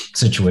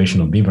situation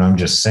will be, but I'm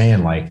just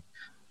saying, like,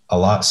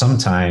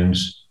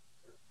 sometimes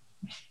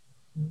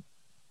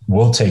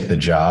we'll take the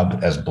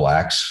job as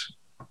Blacks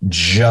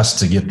just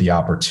to get the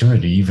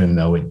opportunity, even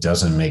though it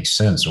doesn't make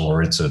sense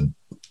or it's a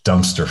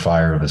dumpster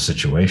fire of a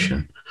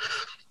situation.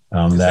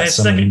 That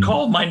second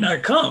call might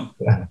not come.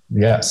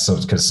 Yeah. So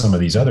because some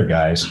of these other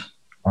guys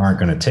aren't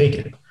going to take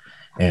it.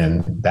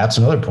 And that's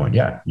another point.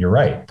 Yeah, you're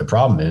right. The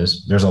problem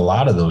is there's a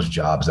lot of those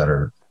jobs that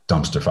are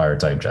dumpster fire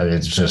type.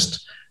 It's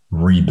just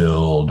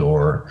rebuild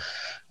or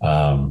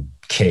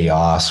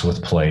chaos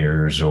with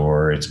players,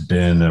 or it's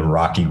been a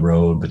rocky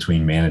road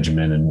between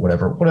management and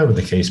whatever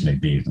the case may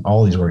be.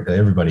 All these work,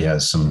 everybody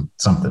has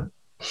something.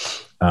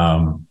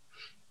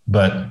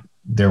 But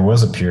there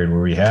was a period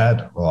where we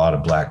had a lot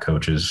of Black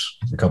coaches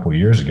a couple of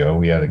years ago.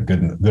 We had a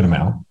good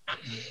amount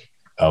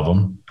of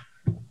them.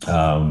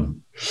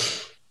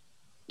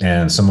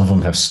 And some of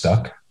them have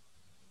stuck,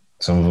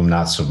 some of them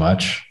not so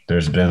much.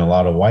 There's been a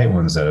lot of white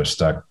ones that have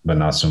stuck, but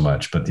not so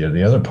much. But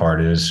the other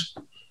part is,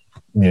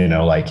 you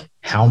know, like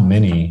how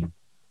many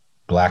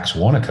Blacks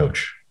want to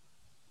coach?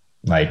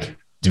 Like,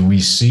 do we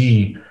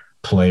see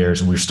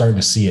players? We're starting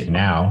to see it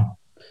now.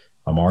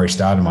 Amari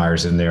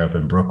Stoudemire's in there up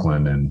in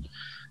Brooklyn, and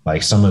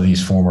like some of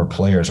these former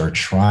players are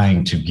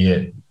trying to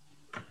get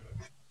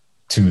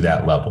to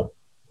that level.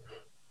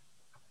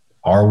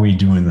 Are we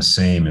doing the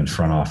same in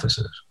front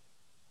offices?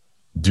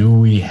 Do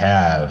we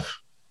have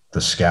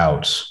the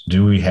scouts?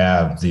 Do we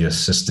have the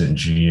assistant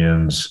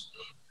GMs?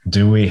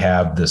 Do we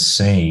have the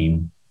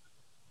same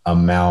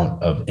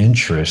amount of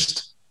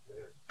interest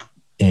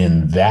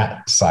in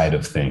that side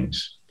of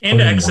things? And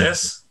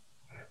access.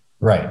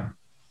 Right.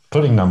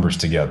 Putting numbers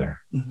together,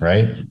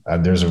 right?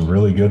 There's a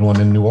really good one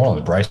in New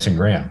Orleans. Bryson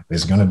Graham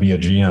is going to be a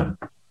GM.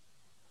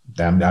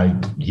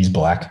 He's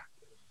Black.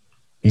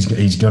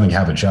 He's going to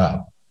have a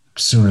job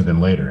sooner than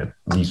later.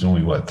 He's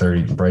only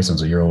 30.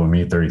 Bryson's a year older than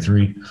me,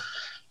 33.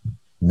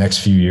 Next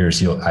few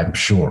years, I'm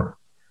sure,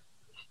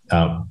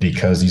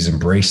 because he's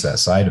embraced that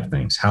side of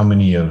things. How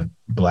many of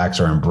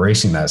Blacks are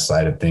embracing that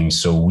side of things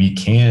so we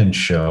can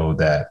show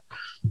that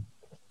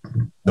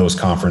those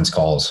conference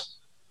calls,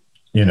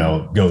 you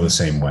know, go the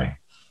same way.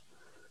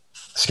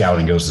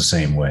 Scouting goes the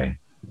same way.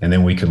 And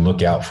then we can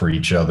look out for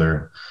each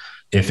other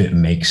if it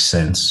makes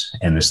sense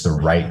and it's the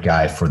right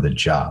guy for the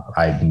job.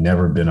 I've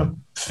never been a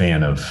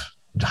fan of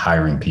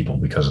hiring people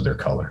because of their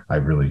color.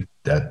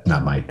 That's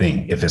not my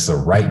thing. If it's the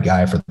right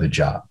guy for the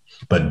job,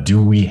 but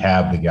do we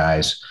have the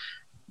guys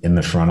in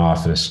the front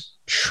office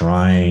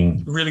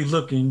trying, really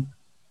looking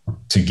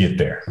to get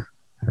there,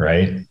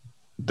 right?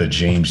 The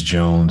James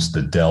Jones,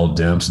 the Dell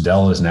Demps.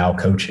 Dell is now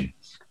coaching.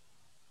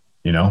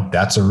 You know,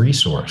 that's a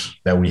resource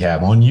that we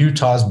have on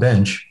Utah's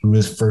bench, who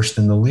is first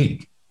in the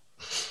league.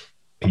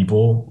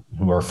 People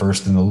who are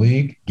first in the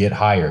league get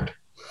hired.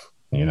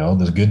 You know,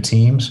 there's good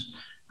teams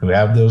who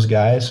have those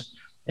guys.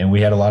 And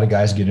we had a lot of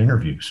guys get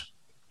interviews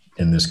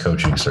in this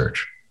coaching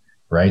search,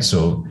 right?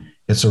 So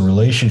it's a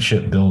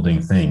relationship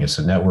building thing. It's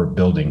a network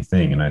building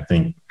thing. And I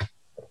think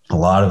a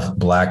lot of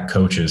Black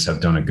coaches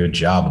have done a good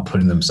job of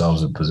putting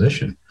themselves in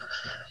position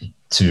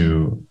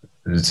to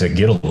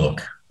get a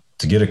look,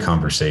 to get a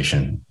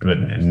conversation. But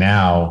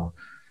now,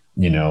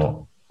 you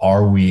know,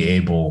 are we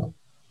able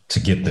to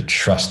get the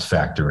trust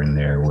factor in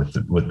there with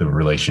the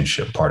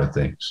relationship part of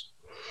things,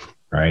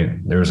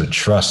 right? There's a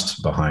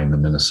trust behind the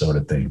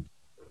Minnesota thing.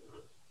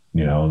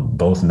 You know,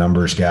 both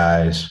numbers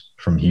guys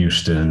from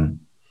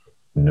Houston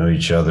know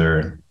each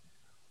other,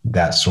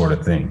 that sort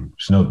of thing.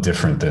 It's no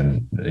different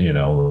than, you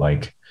know,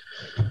 like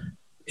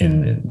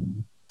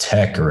in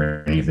tech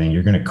or anything.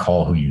 You're going to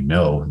call who you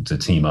know to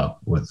team up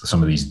with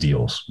some of these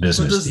deals.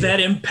 Business. So does that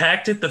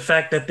impact it? The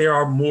fact that there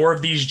are more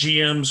of these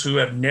GMs who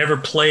have never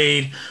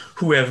played,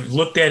 who have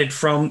looked at it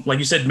from, like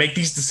you said, make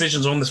these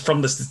decisions on this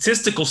from the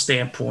statistical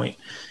standpoint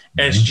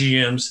as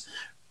GMs.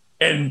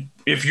 And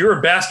if you're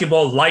a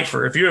basketball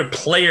lifer, if you're a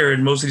player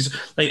in most of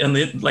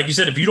these, like you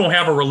said, if you don't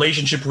have a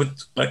relationship with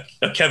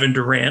a Kevin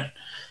Durant,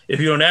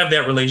 if you don't have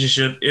that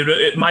relationship,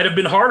 it might have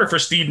been harder for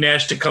Steve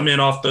Nash to come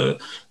in off the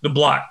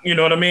block. You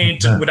know what I mean?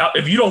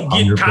 If you don't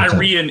get 100%.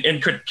 Kyrie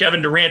and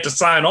Kevin Durant to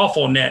sign off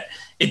on that,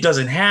 it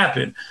doesn't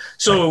happen.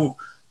 So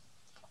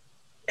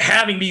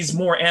having these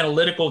more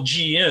analytical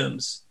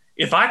GMs,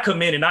 if I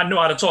come in and I know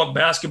how to talk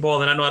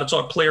basketball and I know how to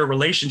talk player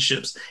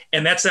relationships,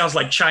 and that sounds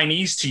like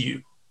Chinese to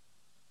you,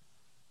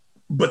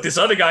 but this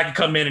other guy can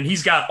come in and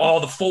he's got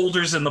all the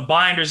folders and the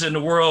binders in the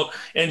world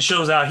and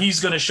shows how he's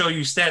going to show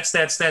you stat,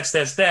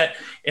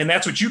 and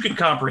that's what you can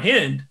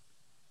comprehend,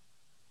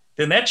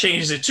 then that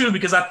changes it too,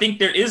 because I think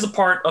there is a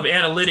part of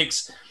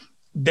analytics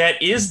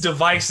that is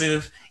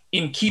divisive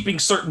in keeping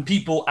certain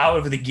people out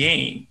of the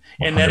game.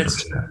 And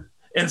 100%. That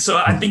And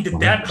so I think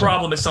that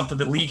problem is something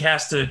the league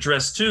has to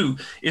address too,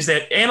 is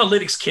that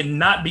analytics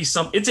cannot be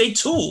it's a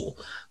tool,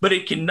 but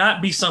it cannot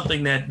be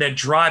something that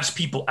drives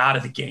people out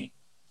of the game.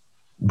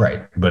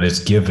 Right. But it's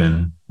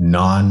given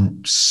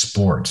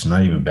non-sports,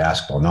 not even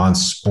basketball,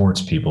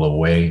 non-sports people a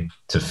way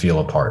to feel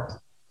a part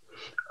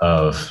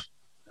of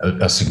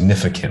a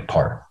significant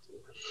part,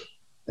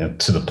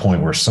 to the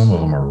point where some of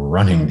them are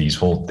running these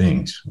whole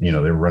things.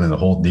 They're running the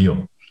whole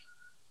deal.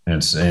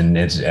 And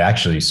it's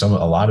actually a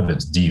lot of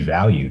it's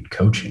devalued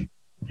coaching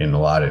in a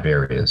lot of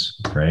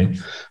areas, right?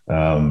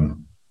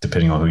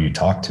 Depending on who you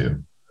talk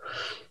to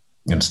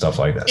and stuff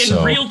like that.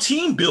 In real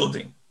team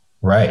building.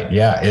 Right.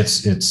 Yeah.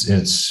 It's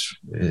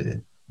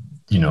the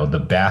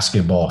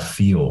basketball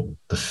feel,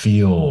 the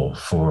feel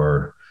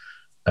for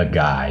a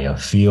guy, a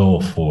feel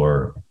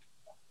for,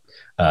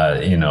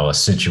 a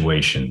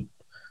situation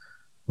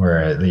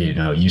where,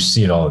 you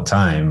see it all the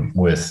time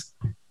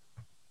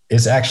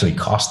it's actually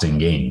costing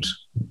games.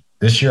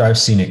 This year, I've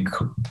seen it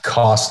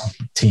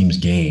cost teams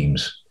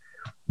games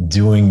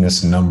doing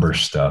this number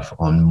stuff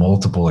on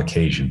multiple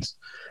occasions.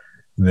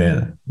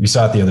 Then you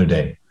saw it the other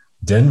day.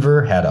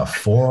 Denver had a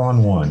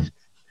 4-on-1.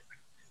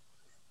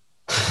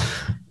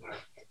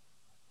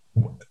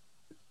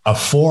 A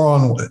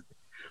 4-on-1.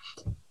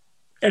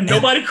 And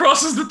nobody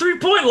crosses the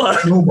 3-point line.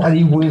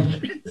 Nobody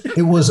went.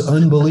 It was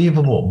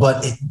unbelievable.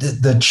 But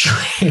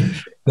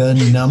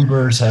the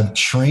numbers have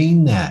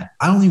trained that.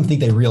 I don't even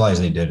think they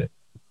realized they did it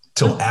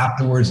till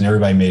afterwards, and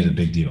everybody made a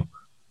big deal.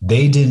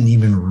 They didn't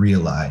even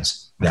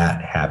realize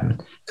that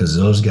happened because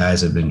those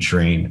guys have been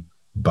trained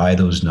by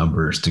those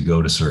numbers to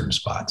go to certain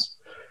spots.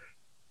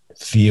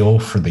 Feel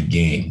for the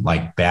game,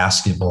 like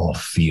basketball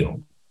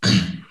feel.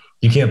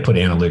 You can't put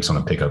analytics on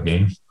a pickup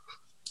game.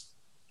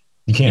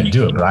 You can't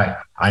do it, but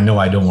I know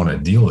I don't want to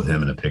deal with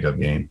him in a pickup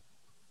game.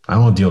 I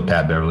don't want to deal with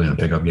Pat Beverly in a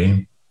pickup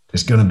game.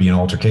 It's going to be an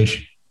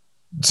altercation.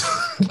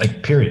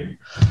 Like, period.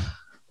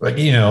 Like,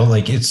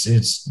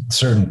 it's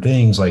certain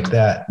things like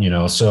that,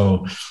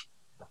 So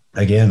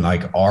again,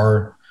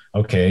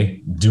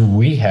 do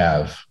we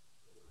have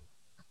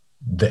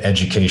the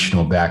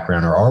educational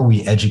background, or are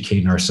we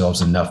educating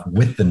ourselves enough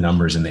with the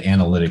numbers and the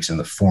analytics and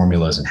the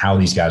formulas and how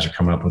these guys are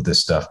coming up with this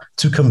stuff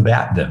to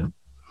combat them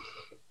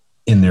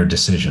in their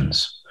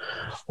decisions,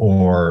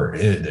 or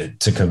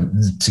to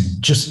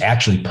just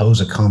actually pose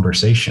a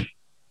conversation?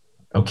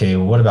 Okay,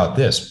 well, what about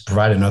this?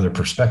 Provide another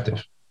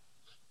perspective.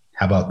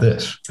 How about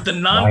this? The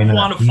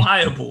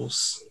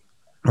non-quantifiables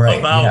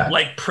about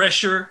like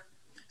pressure,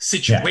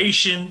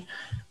 situation. Yeah.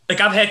 Like,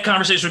 I've had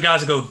conversations with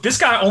guys that go, this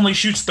guy only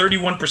shoots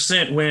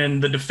 31% when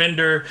the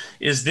defender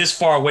is this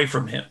far away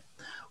from him.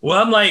 Well,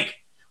 I'm like,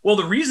 well,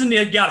 the reason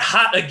they got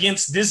hot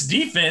against this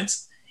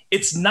defense,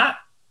 it's not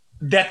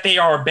that they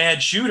are a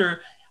bad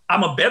shooter.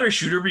 I'm a better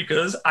shooter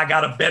because I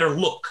got a better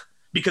look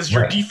because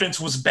your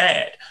defense was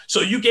bad. So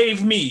you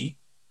gave me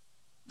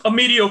a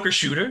mediocre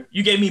shooter.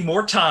 You gave me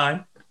more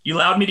time. You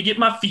allowed me to get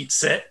my feet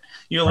set.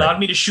 You allowed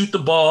me to shoot the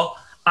ball.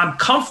 I'm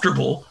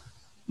comfortable.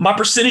 My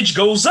percentage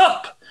goes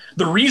up.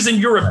 The reason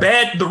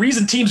the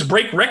reason teams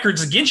break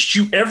records against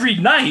you every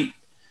night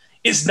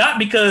is not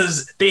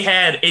because they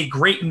had a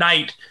great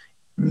night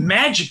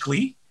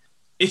magically.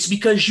 It's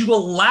because you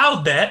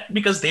allowed that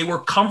because they were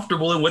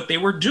comfortable in what they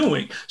were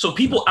doing. So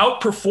people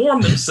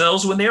outperform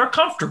themselves when they are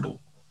comfortable.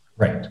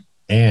 Right.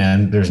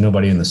 And there's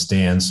nobody in the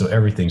stands, so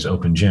everything's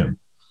open gym.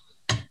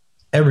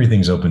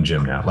 Everything's open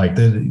gym now. Like,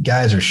 the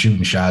guys are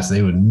shooting shots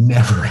they would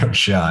never have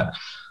shot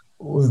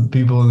with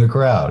people in the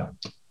crowd.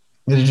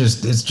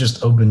 It's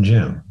just open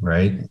gym,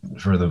 right?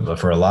 For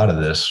a lot of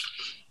this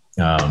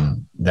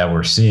that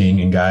we're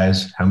seeing. And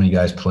guys, how many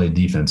guys play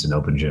defense in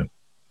open gym?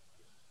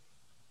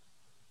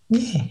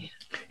 Yeah.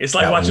 It's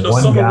like watching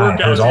those summer workouts.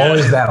 There's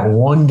always that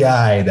one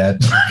guy that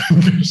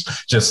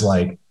just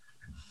like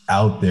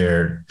out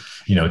there,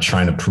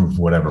 trying to prove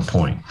whatever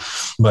point.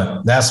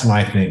 But that's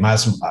my thing.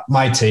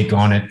 My take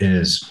on it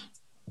is,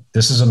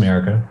 this is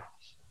America.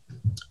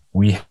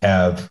 We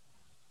have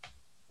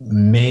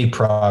made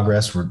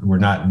progress. We're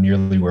not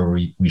nearly where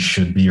we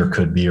should be or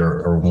could be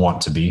or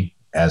want to be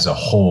as a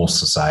whole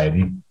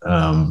society.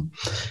 And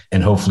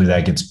hopefully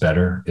that gets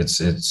better.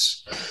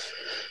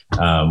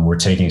 We're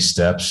taking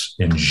steps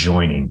in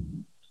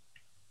joining.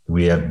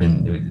 We have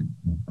been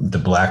the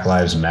Black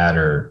Lives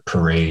Matter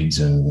parades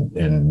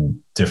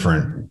and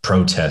different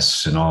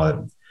protests and all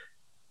that.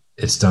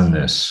 It's done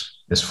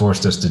this. It's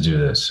forced us to do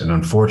this. And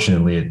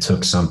unfortunately, it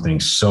took something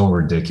so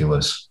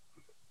ridiculous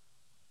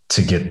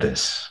to get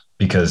this.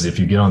 Because if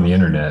you get on the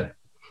internet,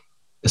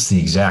 it's the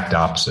exact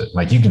opposite.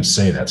 Like, you can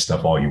say that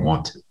stuff all you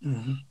want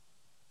to,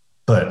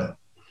 but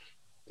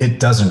it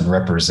doesn't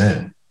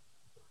represent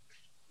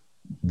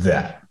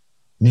that.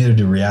 Neither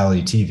do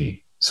reality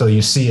TV. So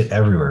you see it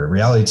everywhere.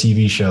 Reality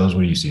TV shows,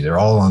 what do you see? They're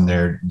all on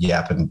there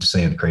yapping,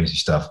 saying crazy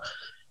stuff.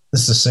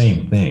 It's the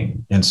same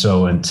thing. And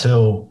so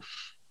until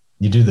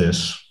you do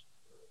this,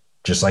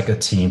 just like a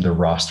team, the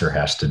roster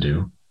has to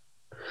do,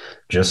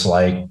 just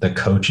like the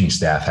coaching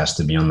staff has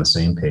to be on the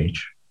same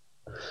page,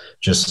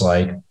 just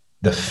like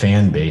the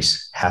fan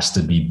base has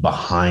to be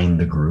behind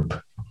the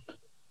group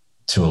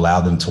to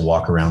allow them to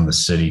walk around the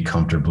city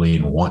comfortably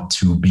and want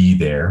to be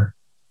there.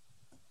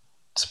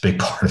 It's a big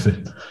part of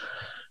it,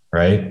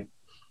 right?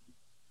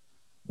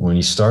 When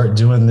you start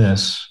doing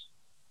this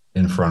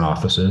in front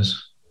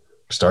offices,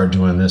 start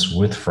doing this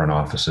with front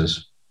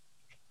offices,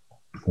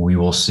 we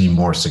will see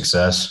more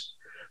success.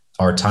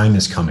 Our time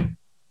is coming.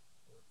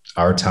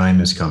 Our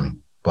time is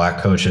coming. Black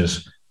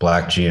coaches,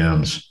 black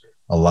GMs,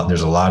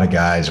 there's a lot of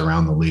guys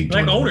around the league.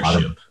 Black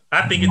ownership.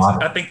 I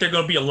think there are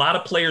going to be a lot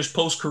of players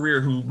post-career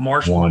who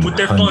put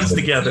their funds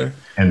together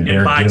and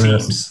buy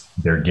teams.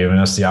 They're giving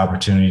us the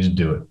opportunity to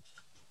do it,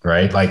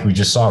 right? Like we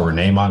just saw,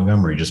 Renee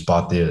Montgomery just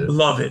bought the.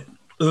 Love it.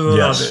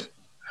 Love it.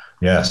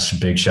 Yes,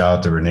 big shout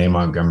out to Renee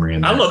Montgomery.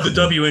 I love the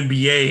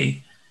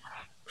WNBA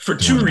for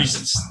two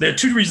reasons. There are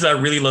two reasons I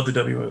really love the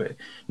WNBA.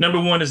 Number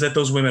one is that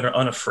those women are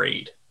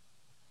unafraid.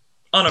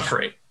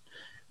 Unafraid.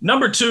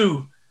 Number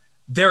two,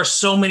 there are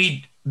so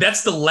many.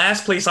 That's the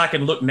last place I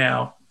can look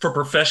now for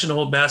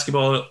professional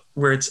basketball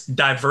where it's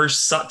diverse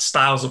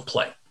styles of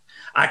play.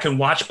 I can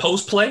watch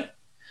post play.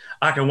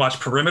 I can watch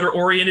perimeter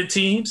oriented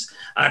teams.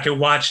 I can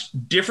watch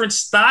different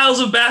styles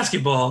of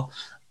basketball.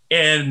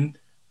 And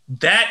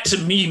that to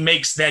me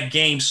makes that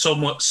game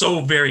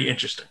so very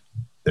interesting.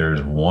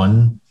 There's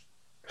one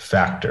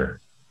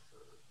factor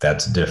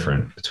that's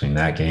different between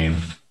that game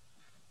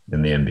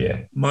and the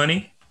NBA.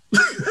 Money.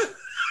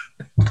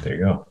 There you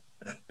go.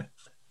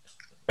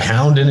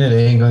 Pounding it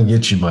ain't going to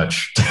get you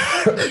much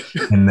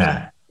in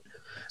that.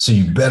 So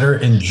you better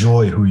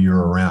enjoy who you're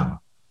around.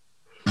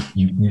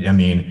 And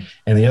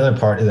the other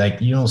part,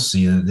 like, you don't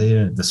see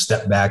the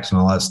step backs and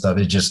all that stuff.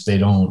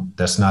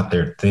 That's not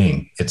their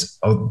thing.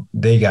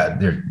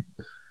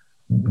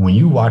 When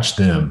you watch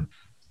them,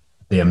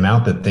 the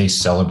amount that they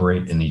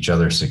celebrate in each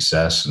other's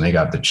success, and they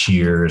got the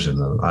cheers and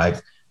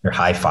they're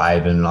high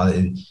fiving and all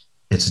that,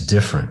 it's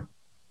different.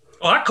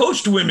 Well, I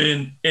coached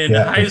women in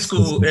high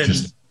school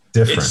and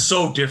different. It's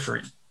so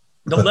different.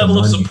 The level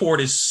of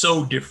support is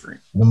so different.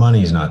 The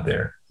money's not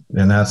there.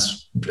 And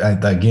that's,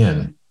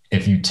 again,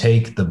 if you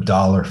take the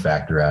dollar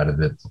factor out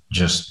of it,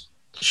 just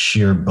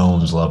sheer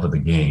bones love of the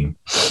game.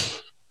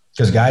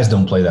 Because guys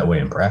don't play that way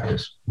in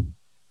practice.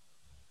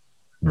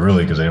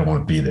 Really, because they don't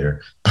want to be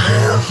there.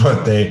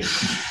 But they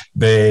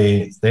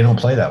don't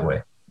play that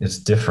way. It's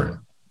different.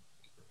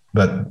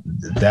 But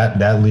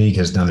that league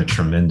has done a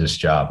tremendous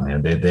job,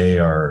 man. They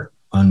are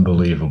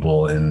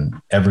unbelievable in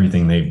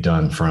everything they've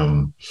done,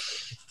 from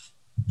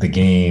the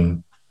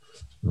game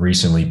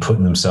recently,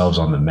 putting themselves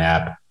on the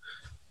map,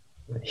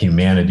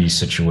 humanity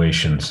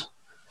situations.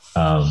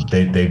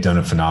 They've done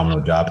a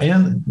phenomenal job,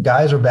 and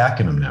guys are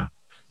backing them now.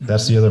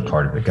 That's the other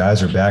part of it.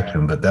 Guys are backing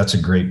them, but that's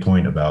a great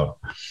point about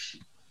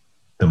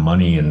the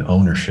money and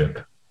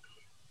ownership.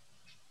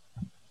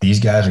 These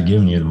guys are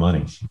giving you the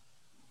money.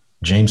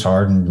 James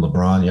Harden,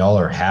 LeBron, y'all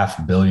are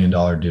 $500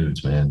 million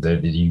dudes, man.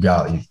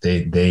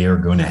 They are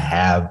going to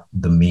have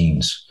the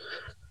means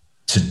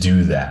to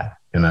do that.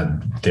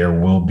 And there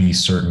will be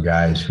certain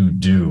guys who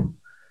do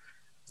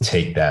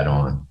take that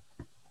on.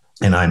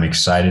 And I'm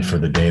excited for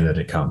the day that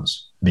it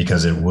comes,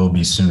 because it will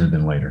be sooner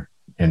than later.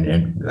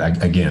 And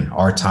again,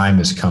 our time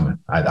is coming.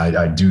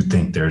 I do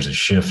think there's a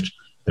shift.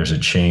 There's a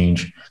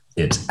change.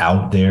 It's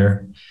out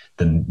there.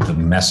 The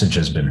message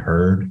has been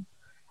heard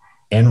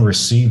and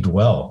received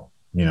well.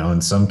 You know,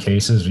 in some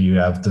cases you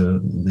have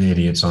the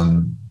idiots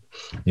on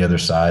the other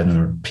side, and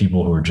the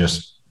people who are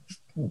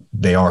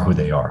they are who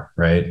they are,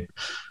 right?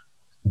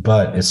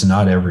 But it's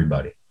not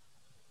everybody.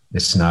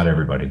 It's not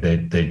everybody.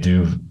 They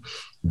do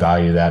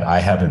value that. I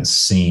haven't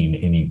seen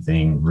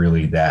anything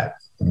really that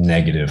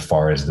negative as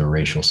far as the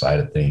racial side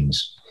of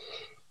things.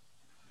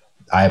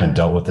 I haven't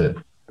dealt with it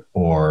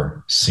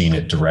or seen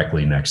it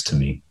directly next to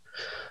me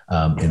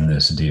in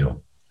this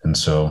deal. And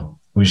so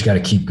we just got to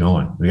keep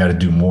going. We got to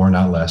do more,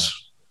 not less.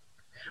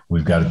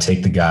 We've got to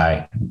take the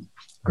guy,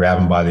 grab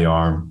him by the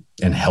arm,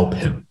 and help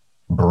him,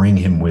 bring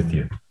him with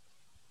you,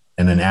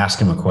 and then ask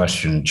him a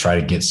question, try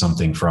to get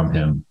something from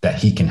him that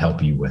he can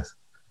help you with.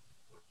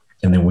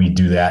 And then we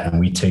do that, and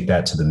we take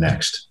that to the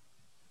next.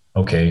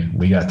 Okay,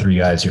 we got 3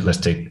 guys here.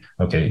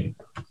 Okay,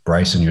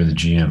 Bryson, you're the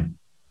GM.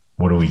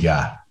 What do we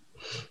got?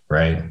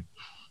 Right?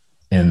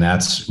 And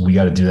we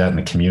got to do that in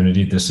the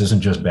community. This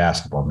isn't just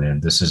basketball,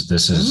 man. This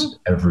is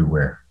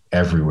everywhere.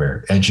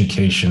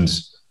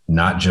 Education's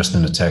not just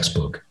in a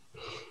textbook.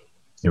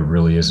 It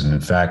really isn't.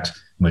 In fact,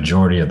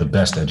 majority of the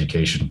best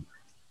education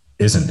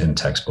isn't in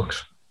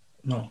textbooks.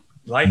 No,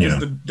 life is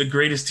the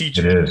greatest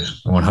teacher. It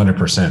is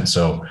 100%.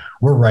 So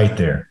we're right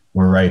there.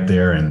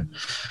 And,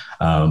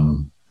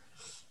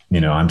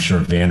 I'm sure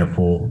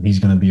Vanderpool, he's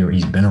been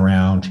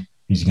around.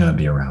 He's going to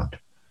be around.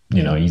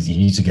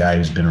 He's a guy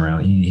who's been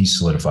around. He's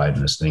solidified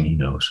in this thing. He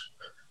knows,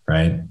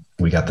 right?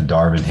 We got the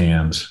Darvin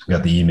Hams. We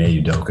got the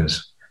Ime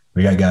Udokas.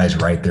 We got guys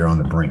right there on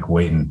the brink,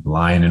 waiting,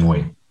 lying in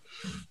wait.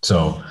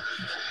 So,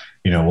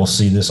 we'll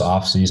see this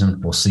offseason.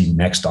 We'll see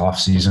next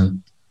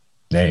offseason.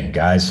 Hey,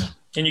 guys.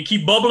 And you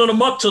keep bubbling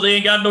them up till they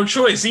ain't got no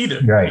choice either.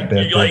 Right.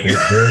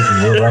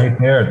 We're right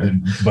there.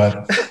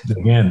 But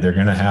again, they're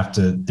gonna have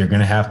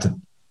to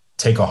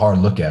take a hard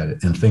look at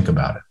it and think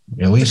about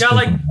it. At least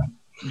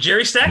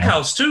Jerry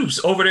Stackhouse too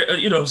over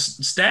there.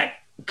 Stack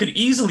could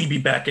easily be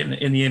back in the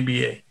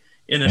NBA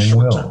in a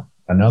short term.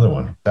 Another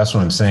one. That's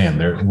what I'm saying.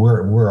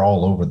 We're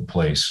all over the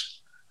place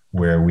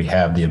where we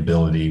have the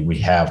ability, we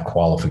have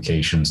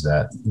qualifications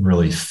that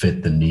really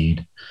fit the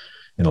need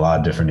in a lot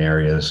of different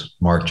areas.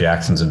 Mark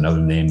Jackson's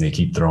another name they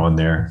keep throwing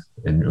there.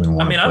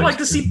 I'd like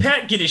to see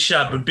Pat get his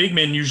shot, but big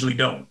men usually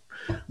don't.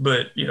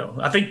 But,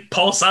 I think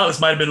Paul Silas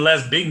might have been the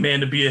last big man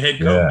to be a head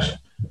coach.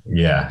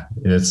 Yeah.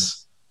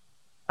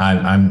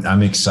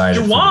 I'm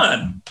excited.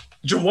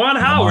 Juwan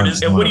Howard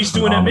and what he's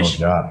doing at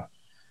Michigan. Job.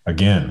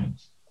 Again,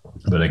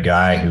 but a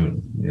guy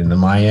who in the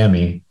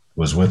Miami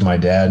was with my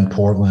dad in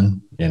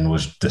Portland and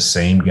was the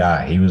same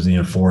guy. He was the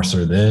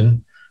enforcer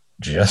then,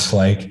 just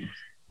like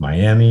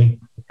Miami,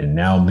 and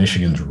now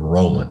Michigan's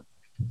rolling.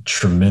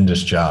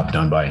 Tremendous job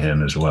done by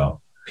him as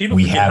well. People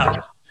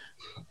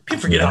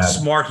forget how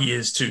smart he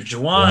is too.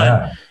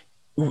 Juwan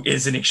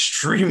is an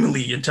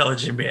extremely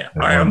intelligent man.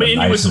 All right, I'm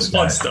in with some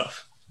fun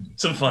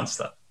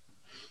stuff.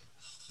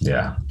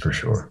 Yeah, for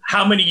sure.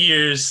 How many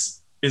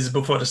years is it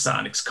before the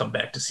Sonics come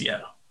back to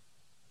Seattle?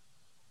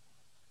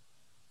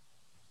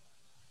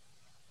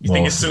 You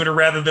think it's sooner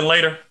rather than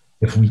later?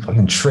 If we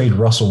fucking trade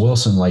Russell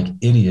Wilson like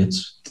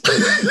idiots,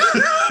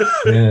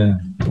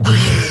 then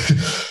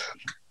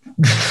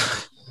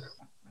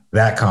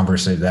that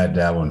conversation,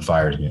 that one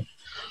fires me.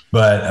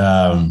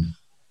 But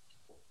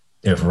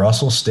if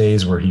Russell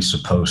stays where he's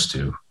supposed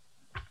to,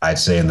 I'd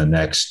say in the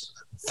next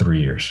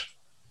 3 years,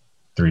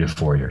 3 to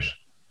 4 years.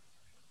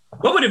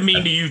 What would it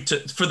mean to you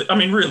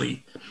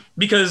really,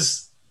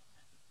 because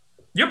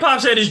your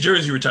pops had his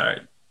jersey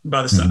retired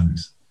by the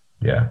Sonics.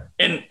 Yeah.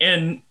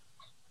 And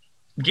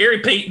Gary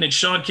Payton and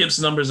Sean Kipp's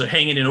numbers are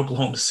hanging in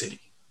Oklahoma City.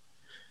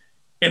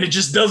 And it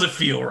just doesn't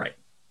feel right.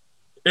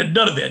 And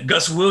none of that.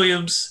 Gus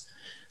Williams,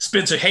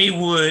 Spencer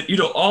Haywood,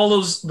 all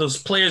those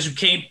players who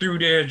came through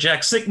there,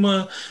 Jack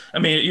Sigma,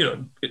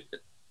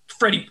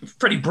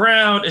 Freddie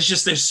Brown. It's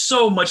just there's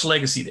so much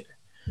legacy there.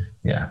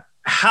 Yeah.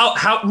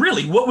 How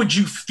really, what would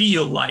you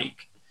feel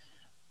like?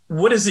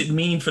 What does it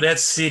mean for that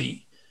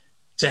city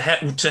to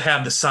have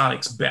the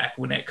Sonics back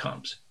when that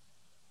comes?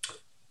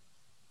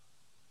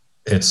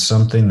 It's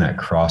something that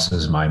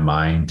crosses my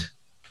mind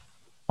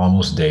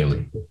almost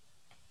daily.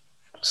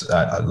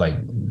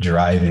 Like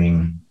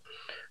driving,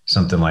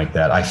 something like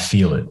that. I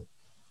feel it.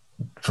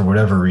 For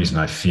whatever reason,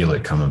 I feel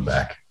it coming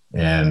back.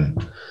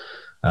 And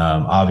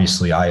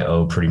obviously, I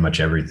owe pretty much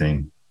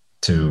everything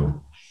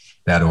to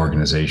that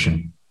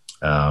organization.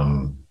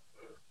 And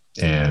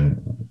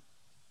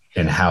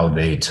how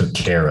they took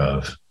care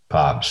of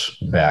Pops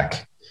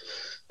back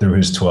through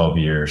his 12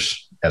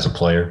 years as a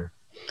player.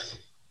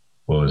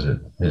 What was it?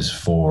 His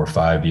 4 or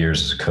 5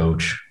 years as a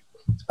coach.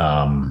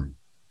 That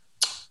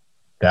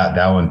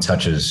one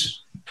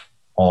touches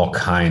all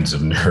kinds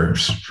of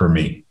nerves for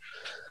me.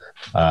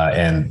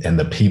 And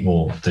the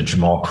people, the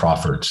Jamal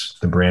Crawfords,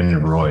 the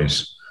Brandon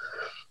Roys,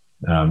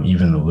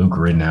 even the Luke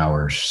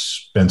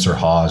Rittenhauers, Spencer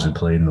Hawes, who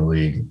played in the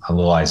league, a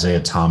little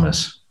Isaiah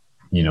Thomas,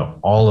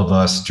 all of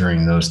us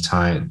during those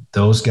times,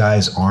 those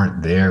guys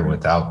aren't there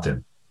without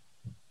them.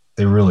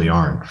 They really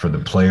aren't. For the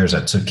players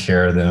that took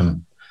care of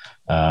them,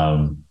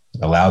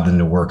 allowed them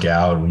to work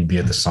out. We'd be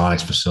at the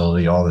Sonics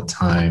facility all the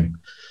time,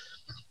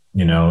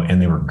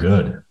 and they were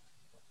good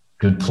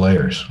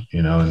players,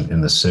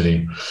 in the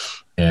city.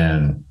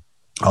 And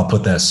I'll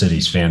put that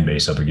city's fan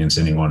base up against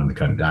anyone in the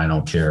country. I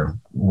don't care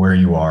where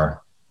you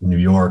are. New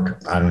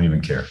York, I don't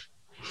even care.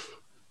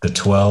 The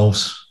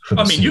 12s for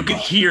the you could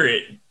hear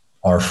it.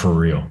 Are for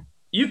real.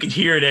 You could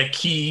hear it at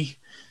Key.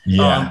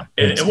 Yeah.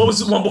 And what was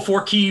the one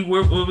before Key?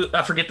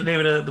 I forget the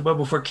name of the one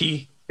before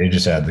Key. They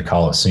just had the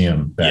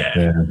Coliseum back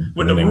then.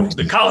 When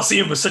the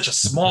Coliseum was such a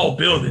small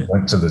building. They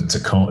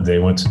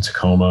went to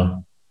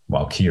Tacoma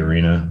while Key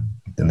Arena.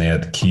 Then they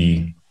had the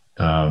Key.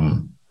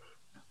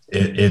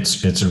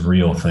 It's a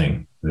real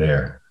thing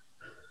there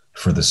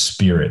for the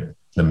spirit.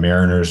 The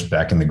Mariners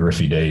back in the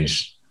Griffey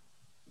days.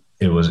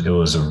 It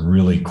was a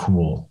really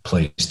cool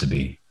place to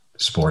be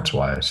sports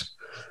wise.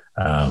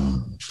 That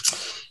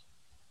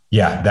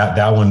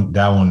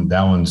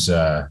one's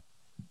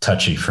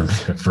touchy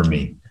for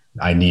me.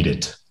 I need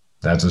it.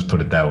 Let's just put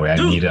it that way. I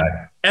need it.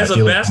 As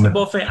a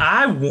basketball fan,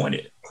 I want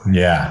it.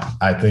 Yeah,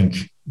 I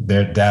think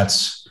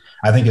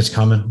it's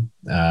coming.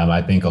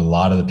 I think a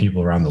lot of the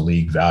people around the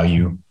league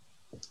value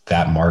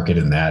that market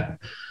and that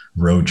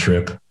road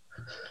trip.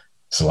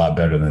 It's a lot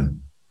better than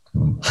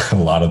a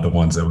lot of the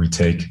ones that we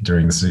take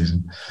during the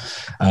season.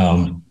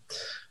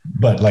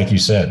 But like you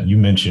said, you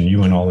mentioned you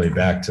went all the way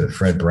back to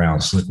Fred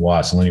Brown, Slick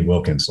Watts, Lenny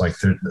Wilkins,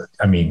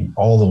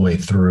 all the way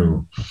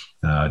through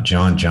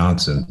John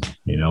Johnson,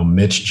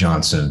 Mitch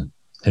Johnson,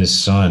 his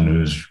son,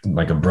 who's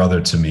like a brother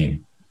to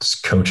me,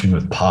 coaching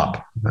with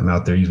Pop. I'm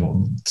out there, he's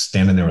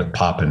standing there with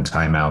Pop in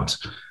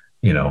timeouts,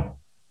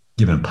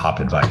 giving Pop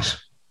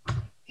advice.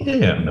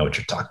 You don't know what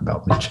you're talking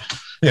about, Mitch.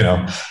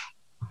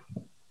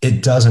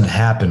 It doesn't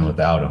happen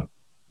without him,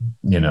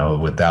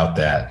 without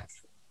that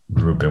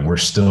group. And we're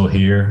still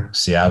here.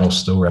 Seattle's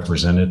still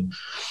represented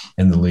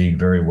in the league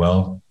very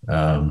well.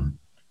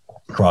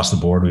 across the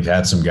board. We've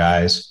had some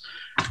guys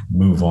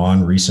move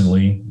on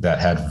recently that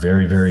had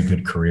very, very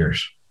good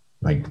careers,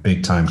 like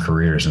big time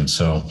careers. And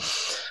so,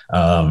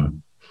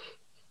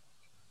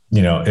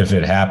 if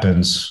it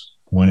happens,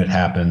 when it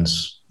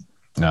happens,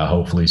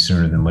 hopefully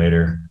sooner than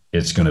later,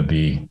 it'll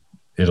be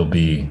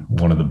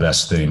one of the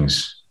best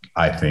things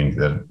I think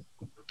that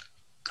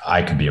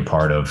I could be a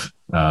part of,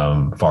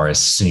 as far as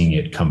seeing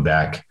it come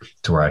back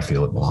to where I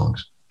feel it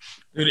belongs.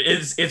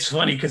 It's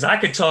funny because I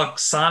could talk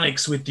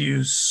Sonics with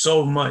you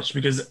so much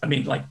because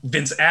like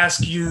Vince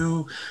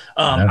Askew.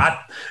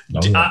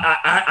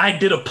 I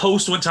did a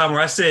post one time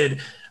where I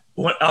said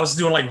I was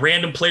doing like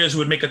random players who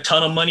would make a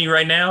ton of money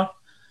right now,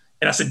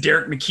 and I said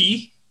Derek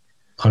McKee.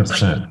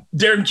 100%.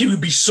 Derek McKee would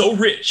be so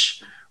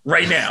rich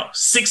right now.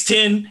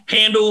 6'10",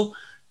 handle,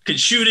 could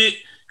shoot it,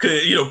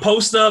 could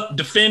post up,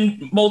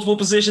 defend multiple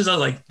positions. I was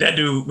like, that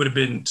dude would have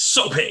been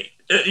so paid.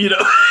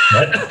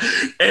 Right.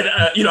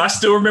 And I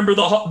still remember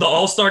the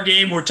All-Star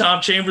game where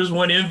Tom Chambers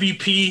won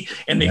MVP,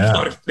 and they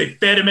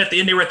fed him at the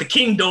end. They were at the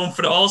Kingdome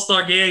for the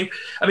All-Star game.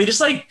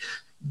 Just like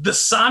the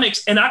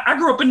Sonics, and I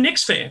grew up a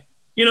Knicks fan.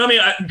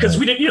 Because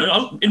we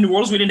didn't, in New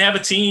Orleans we didn't have a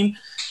team.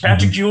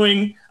 Patrick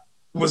Ewing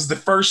was the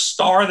first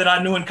star that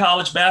I knew in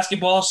college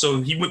basketball,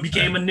 so he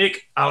became a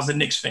Knick. I was a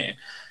Knicks fan,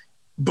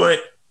 but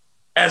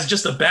as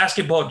just a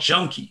basketball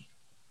junkie,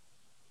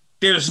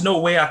 there's no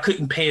way I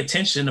couldn't pay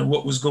attention to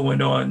what was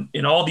going on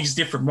in all these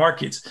different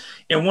markets.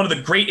 And one of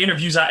the great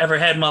interviews I ever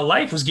had in my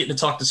life was getting to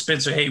talk to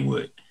Spencer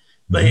Haywood.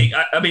 Like,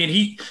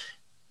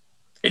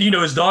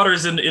 his daughter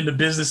is in the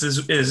business,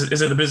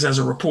 is in the business as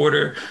a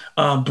reporter.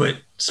 But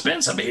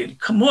Spence,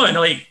 come on,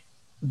 like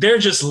they're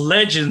just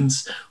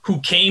legends who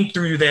came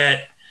through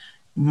that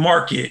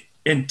market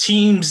and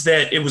teams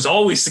that it was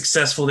always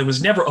successful. There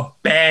was never a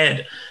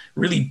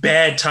really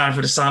bad time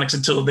for the Sonics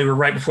until they were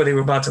right before they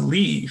were about to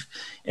leave.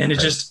 And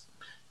it's just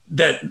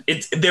that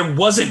there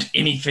wasn't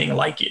anything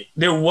like it.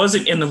 There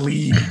wasn't in the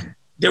league.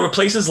 There were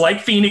places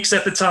like Phoenix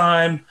at the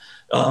time,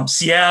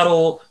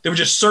 Seattle. There were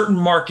just certain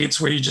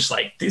markets where you're just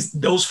like,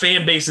 those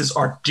fan bases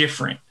are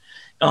different.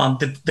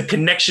 The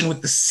connection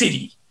with the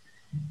city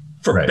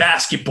for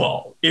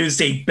basketball,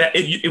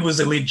 it was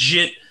a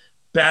legit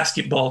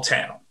basketball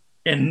town.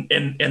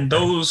 And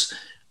those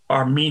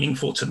are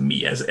meaningful to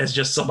me as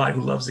just somebody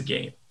who loves the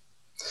game.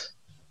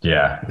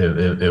 Yeah,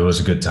 it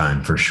was a good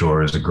time for sure.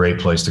 It was a great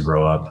place to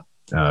grow up.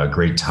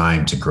 Great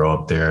time to grow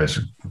up there. It's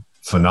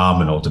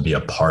phenomenal to be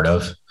a part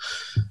of,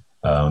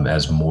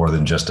 as more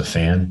than just a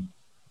fan,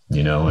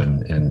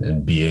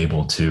 and be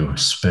able to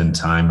spend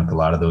time with a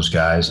lot of those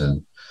guys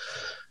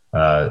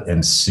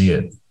and see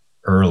it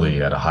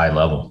early at a high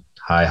level.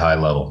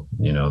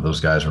 Those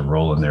guys were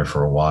rolling there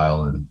for a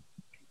while, and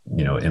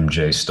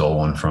MJ stole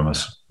one from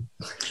us.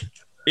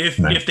 If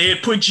they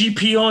had put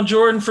GP on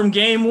Jordan from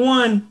game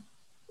one,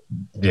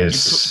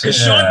 yes, because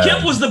Sean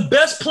Kemp was the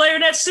best player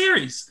in that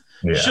series.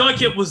 Yeah. Sean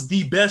Kemp was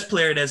the best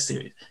player in that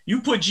series. You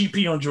put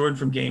GP on Jordan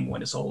from game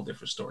one, it's a whole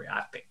different story,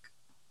 I think.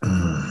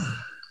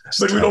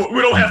 But tough.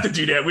 we don't have to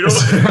do that. We ain't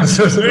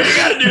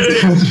got to do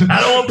it. I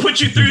don't want to put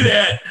you through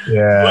that.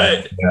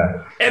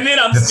 And then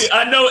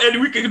I know, and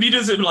we could be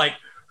just like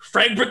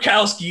Frank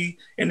Brakowski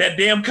and that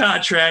damn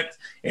contract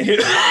and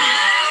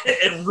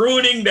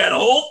ruining that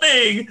whole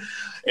thing.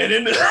 And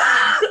then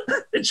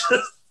it just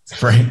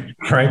Frank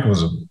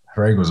was a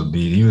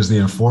beat. He was the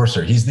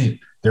enforcer.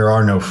 There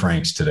are no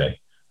Franks today.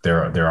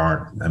 There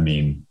aren't.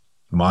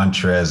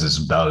 Montrez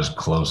is about as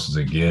close as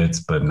it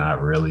gets, but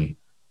not really.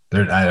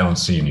 I don't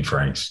see any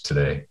Franks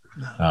today.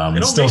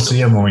 Still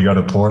see him when we go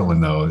to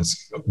Portland, though.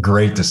 It's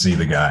great to see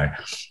the guy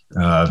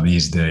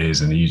these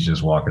days, and he's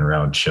just walking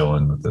around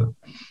chilling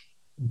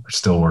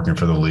still working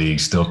for the league,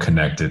 still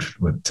connected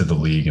to the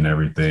league and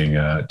everything.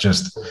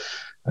 Just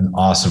an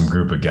awesome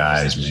group of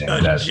guys,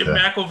 man. Jim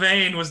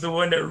McIlvain was the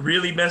one that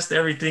really messed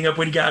everything up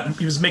when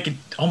he was making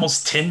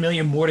almost $10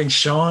 million more than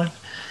Sean.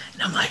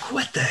 And I'm like,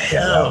 what the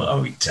hell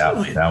are we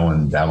doing?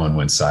 That one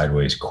went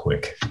sideways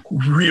quick.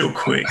 Real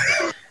quick.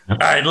 All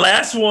right,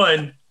 last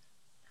one.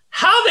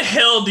 How the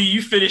hell do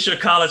you finish your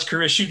college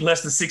career shooting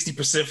less than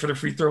 60% for the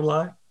free throw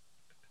line?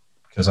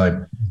 Because I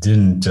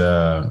didn't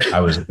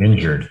I was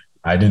injured.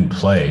 I didn't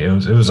play. It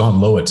was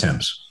on low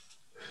attempts.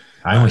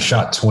 I only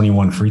shot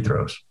 21 free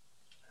throws.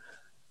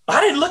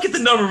 I didn't look at the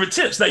number of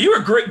attempts. Now, you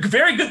were a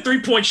very good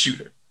three-point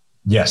shooter.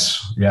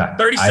 Yes. Yeah.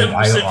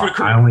 37% for the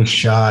career. I only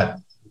shot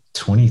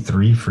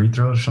 23 free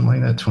throws,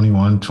 something like that.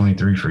 21,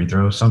 23 free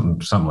throws,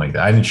 something like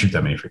that. I didn't shoot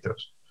that many free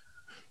throws.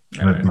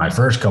 Right. My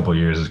first couple of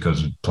years is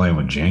because playing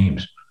with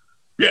James.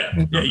 Yeah.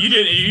 You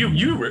did.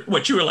 You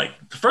were like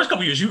the first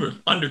couple of years you were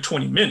under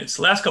 20 minutes.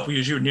 The last couple of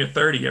years you were near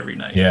 30 every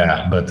night.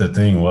 Yeah, but the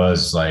thing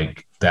was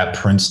like that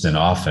Princeton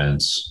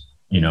offense.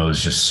 It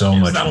was just so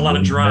much. Not a lot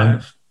of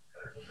drive.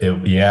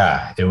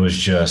 It was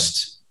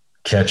just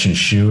catch and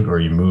shoot, or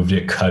you moved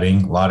it,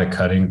 cutting, a lot of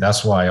cutting.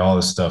 That's why all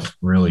this stuff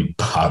really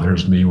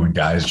bothers me when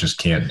guys just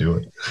can't do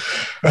it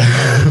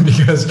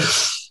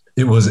because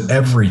it was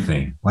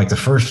everything. Like the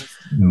first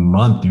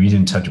month, we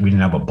didn't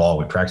have a ball.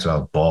 We practiced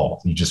without a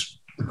ball. You just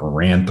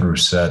ran through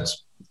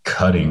sets,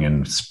 cutting,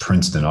 and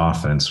Princeton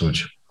offense,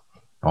 which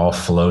all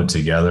flowed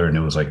together. And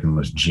it was like the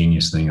most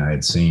genius thing I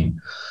had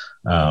seen.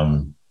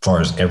 As far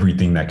as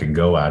everything that could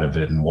go out of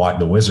it, and what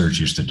the Wizards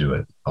used to do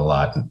it a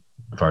lot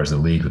as far as the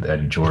league with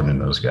Eddie Jordan and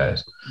those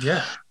guys.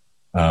 Yeah.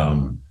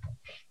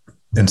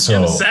 And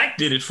so Zach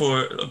did it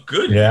for a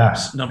good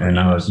number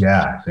of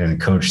years.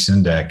 And Coach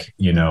Sindek,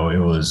 you know, it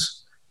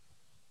was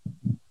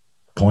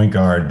point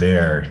guard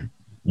there.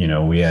 You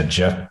know, we had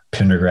Jeff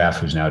Pendergraph,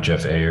 who's now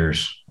Jeff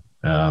Ayers,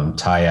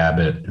 Ty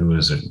Abbott, who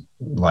was a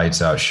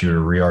lights out shooter,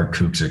 Riard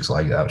Kukcik's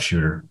lights out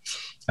shooter.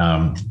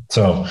 But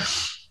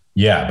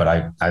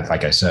I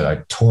like I said,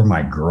 I tore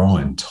my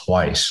groin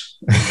twice,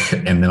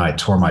 and then I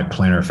tore my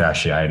plantar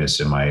fasciitis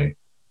in my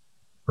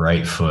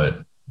right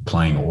foot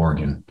playing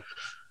Oregon.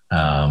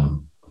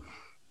 And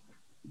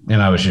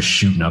I was just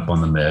shooting up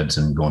on the meds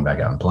and going back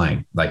out and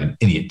playing like an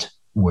idiot,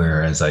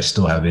 whereas I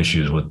still have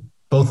issues with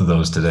both of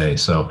those today.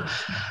 So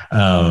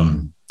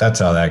that's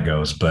how that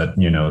goes. But,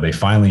 you know, they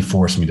finally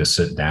forced me to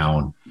sit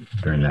down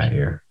during that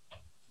year.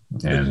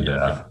 And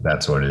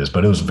that's what it is.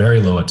 But it was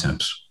very low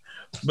attempts.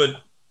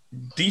 But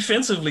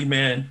defensively,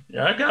 man,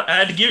 I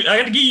had to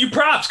give you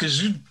props,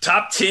 because you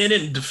top 10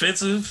 in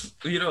defensive,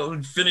 you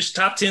know, finished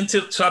top 10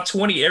 to top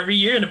 20 every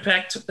year in the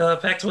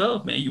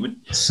Pac-12, man. You would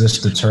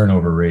assist to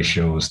turnover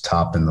ratio was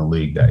top in the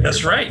league that year.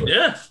 That's right.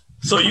 Yeah.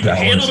 So you can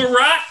handle the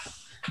rock.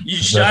 You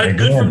shot it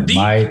good from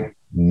deep.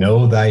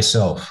 Know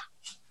thyself.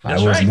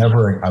 That's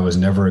I was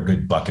never a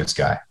good buckets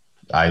guy.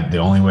 The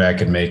only way I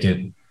could make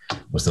it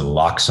was to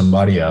lock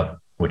somebody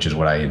up, which is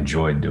what I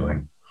enjoyed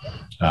doing,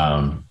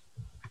 and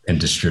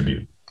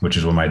distribute, which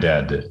is what my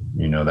dad did.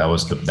 You know, that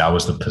was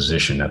the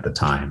position at the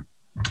time.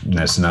 And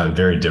that's not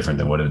very different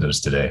than what it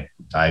is today.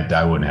 I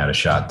wouldn't have had a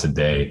shot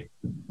today,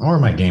 or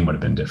my game would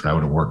have been different. I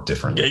would have worked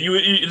differently. Yeah, you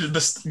would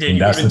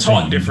have been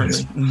taught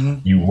differently.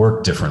 You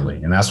work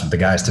differently. And that's what the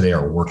guys today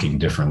are working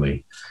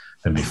differently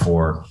than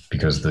before,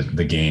 because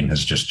the game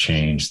has just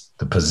changed.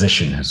 The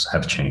position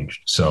have changed.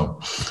 So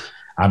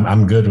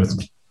I'm good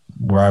with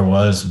where I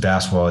was.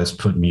 Basketball has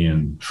put me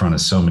in front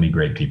of so many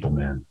great people,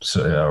 man,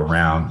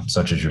 around,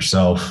 such as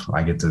yourself.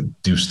 I get to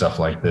do stuff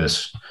like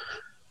this.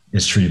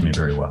 It's treated me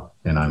very well.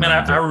 And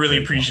I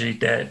really appreciate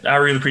that. I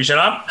really appreciate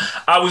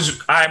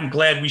it. I'm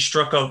glad we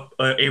struck up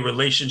a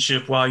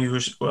relationship while you were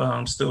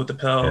still with the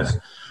Pels.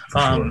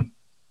 Yeah, sure.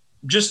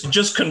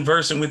 Just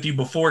conversing with you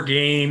before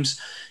games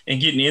and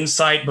getting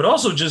insight, but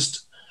also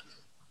just,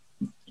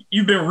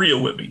 you've been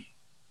real with me.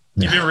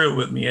 You've been real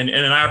with me. And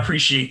I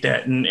appreciate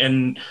that.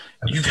 And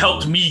you've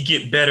helped me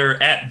get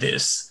better at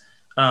this,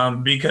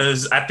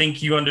 because I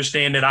think you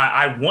understand that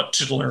I want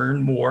to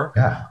learn more.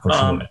 Yeah, for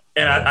sure.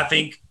 And I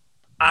think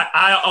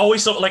I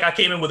always felt like I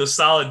came in with a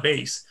solid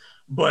base,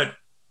 but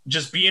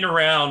just being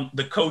around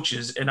the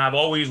coaches, and I've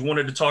always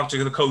wanted to talk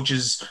to the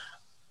coaches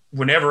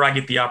whenever I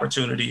get the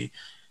opportunity.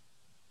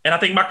 And I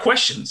think my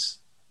questions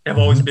have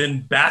always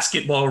been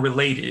basketball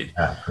related.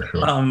 Yeah, for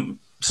sure.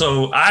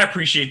 So I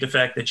appreciate the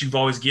fact that you've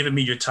always given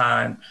me your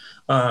time,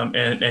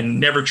 and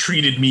never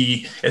treated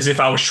me as if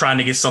I was trying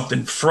to get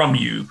something from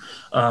you,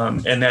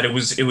 and that it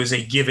was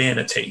a give and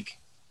a take.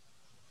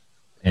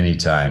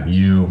 Anytime.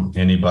 You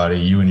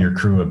and your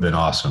crew have been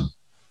awesome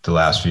the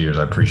last few years.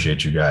 I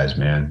appreciate you guys,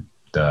 man.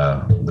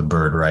 The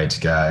Bird Rights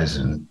guys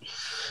and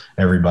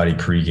everybody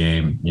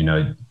pregame. You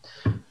know,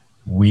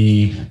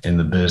 we in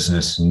the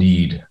business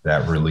need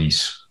that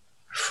release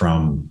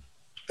from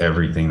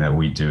everything that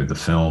we do, the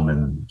film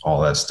and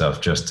all that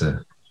stuff, just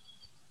to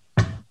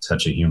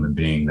touch a human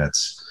being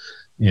that's,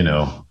 you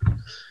know,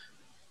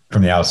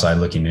 from the outside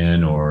looking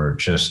in, or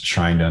just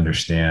trying to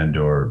understand,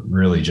 or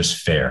really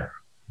just fair.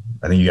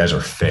 I think you guys are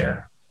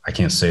fair. I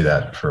can't say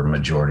that for a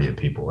majority of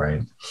people,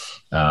 right?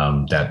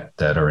 That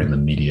are in the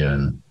media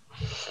and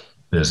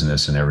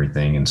business and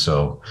everything. And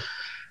so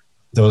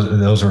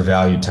those are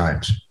valued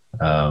times.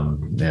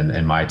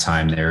 And my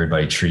time there,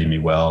 everybody treated me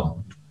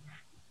well.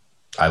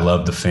 I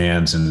love the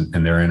fans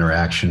and their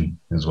interaction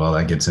as well.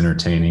 That gets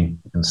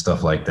entertaining and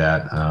stuff like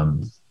that.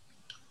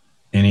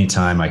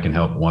 Anytime I can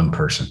help one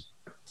person,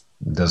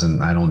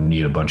 I don't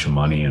need a bunch of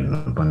money and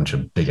a bunch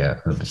of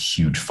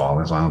huge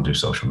followers. I don't do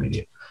social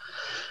media,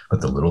 but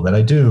the little that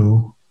I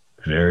do,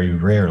 very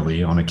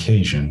rarely on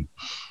occasion,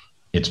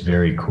 it's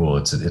very cool.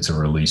 It's a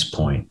release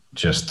point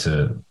just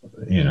to,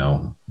 you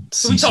know,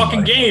 we're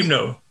talking game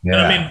though. Yeah.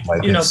 I mean,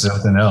 like, it's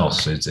something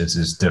else.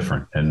 It's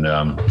different. And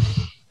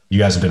you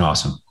guys have been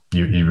awesome.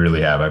 You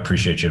really have. I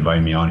appreciate you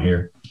inviting me on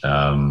here.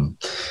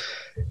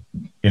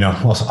 You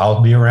know,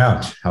 I'll be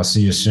around. I'll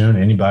see you soon.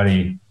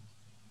 Anybody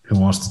who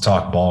wants to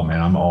talk ball,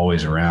 man, I'm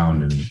always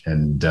around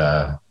and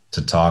to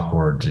talk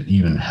or to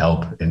even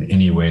help in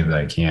any way that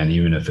I can,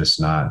 even if it's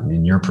not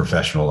in your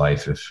professional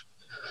life. If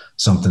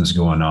something's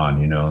going on,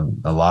 you know,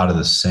 a lot of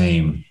the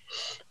same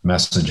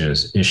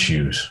messages,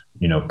 issues,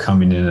 you know,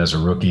 coming in as a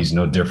rookie is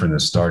no different than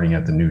starting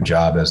at the new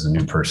job as the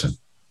new person.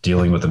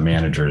 Dealing with a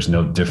manager is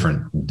no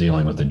different than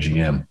dealing with a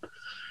GM,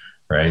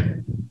 right?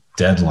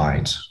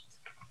 Deadlines,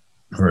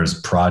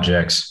 whereas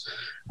projects,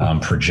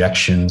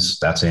 projections,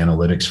 that's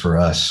analytics for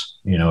us.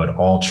 You know, it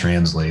all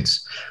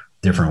translates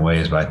different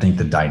ways, but I think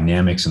the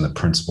dynamics and the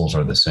principles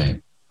are the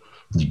same.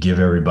 You give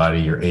everybody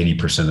your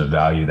 80% of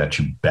value that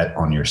you bet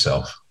on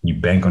yourself. You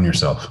bank on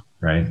yourself,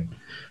 right?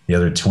 The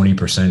other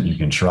 20% you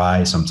can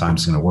try.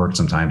 Sometimes it's going to work.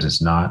 Sometimes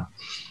it's not.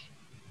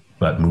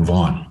 But move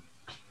on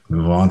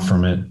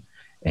from it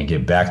and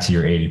get back to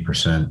your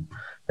 80%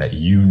 that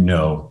you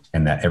know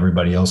and that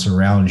everybody else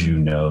around you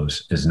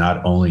knows is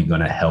not only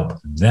going to help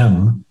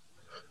them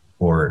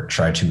or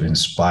try to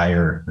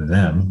inspire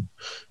them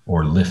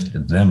or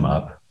lift them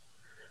up,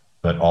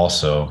 but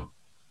also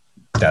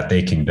that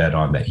they can bet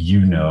on that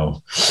you're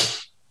going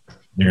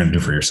to do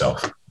for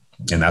yourself.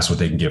 And that's what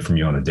they can get from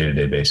you on a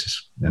day-to-day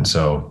basis. And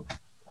so,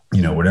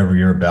 whatever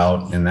you're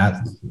about in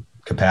that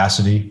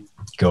capacity,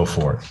 go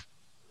for it.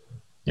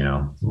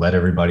 Let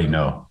everybody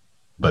know,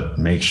 but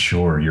make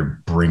sure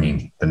you're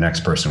bringing the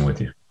next person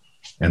with you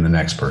and the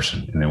next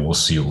person, and then we'll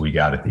see what we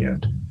got at the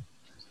end.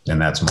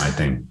 And that's my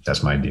thing.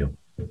 That's my deal.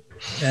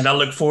 And I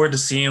look forward to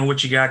seeing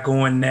what you got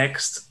going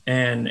next,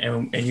 and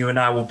you and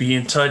I will be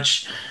in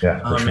touch. Yeah,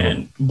 for sure.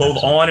 And both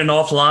Absolutely. On and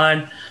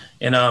offline.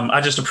 And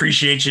I just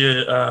appreciate you,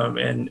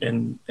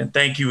 and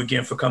thank you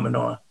again for coming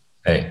on.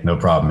 Hey, no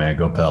problem, man.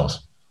 Go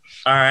Pels.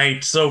 All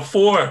right. So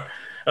for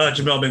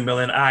Jamel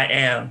McMillan, I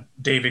am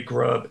David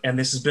Grubb, and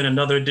this has been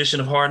another edition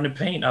of Harden to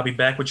Paint. I'll be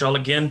back with y'all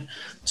again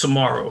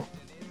tomorrow.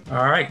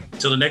 All right.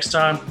 Till the next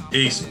time.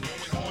 Peace.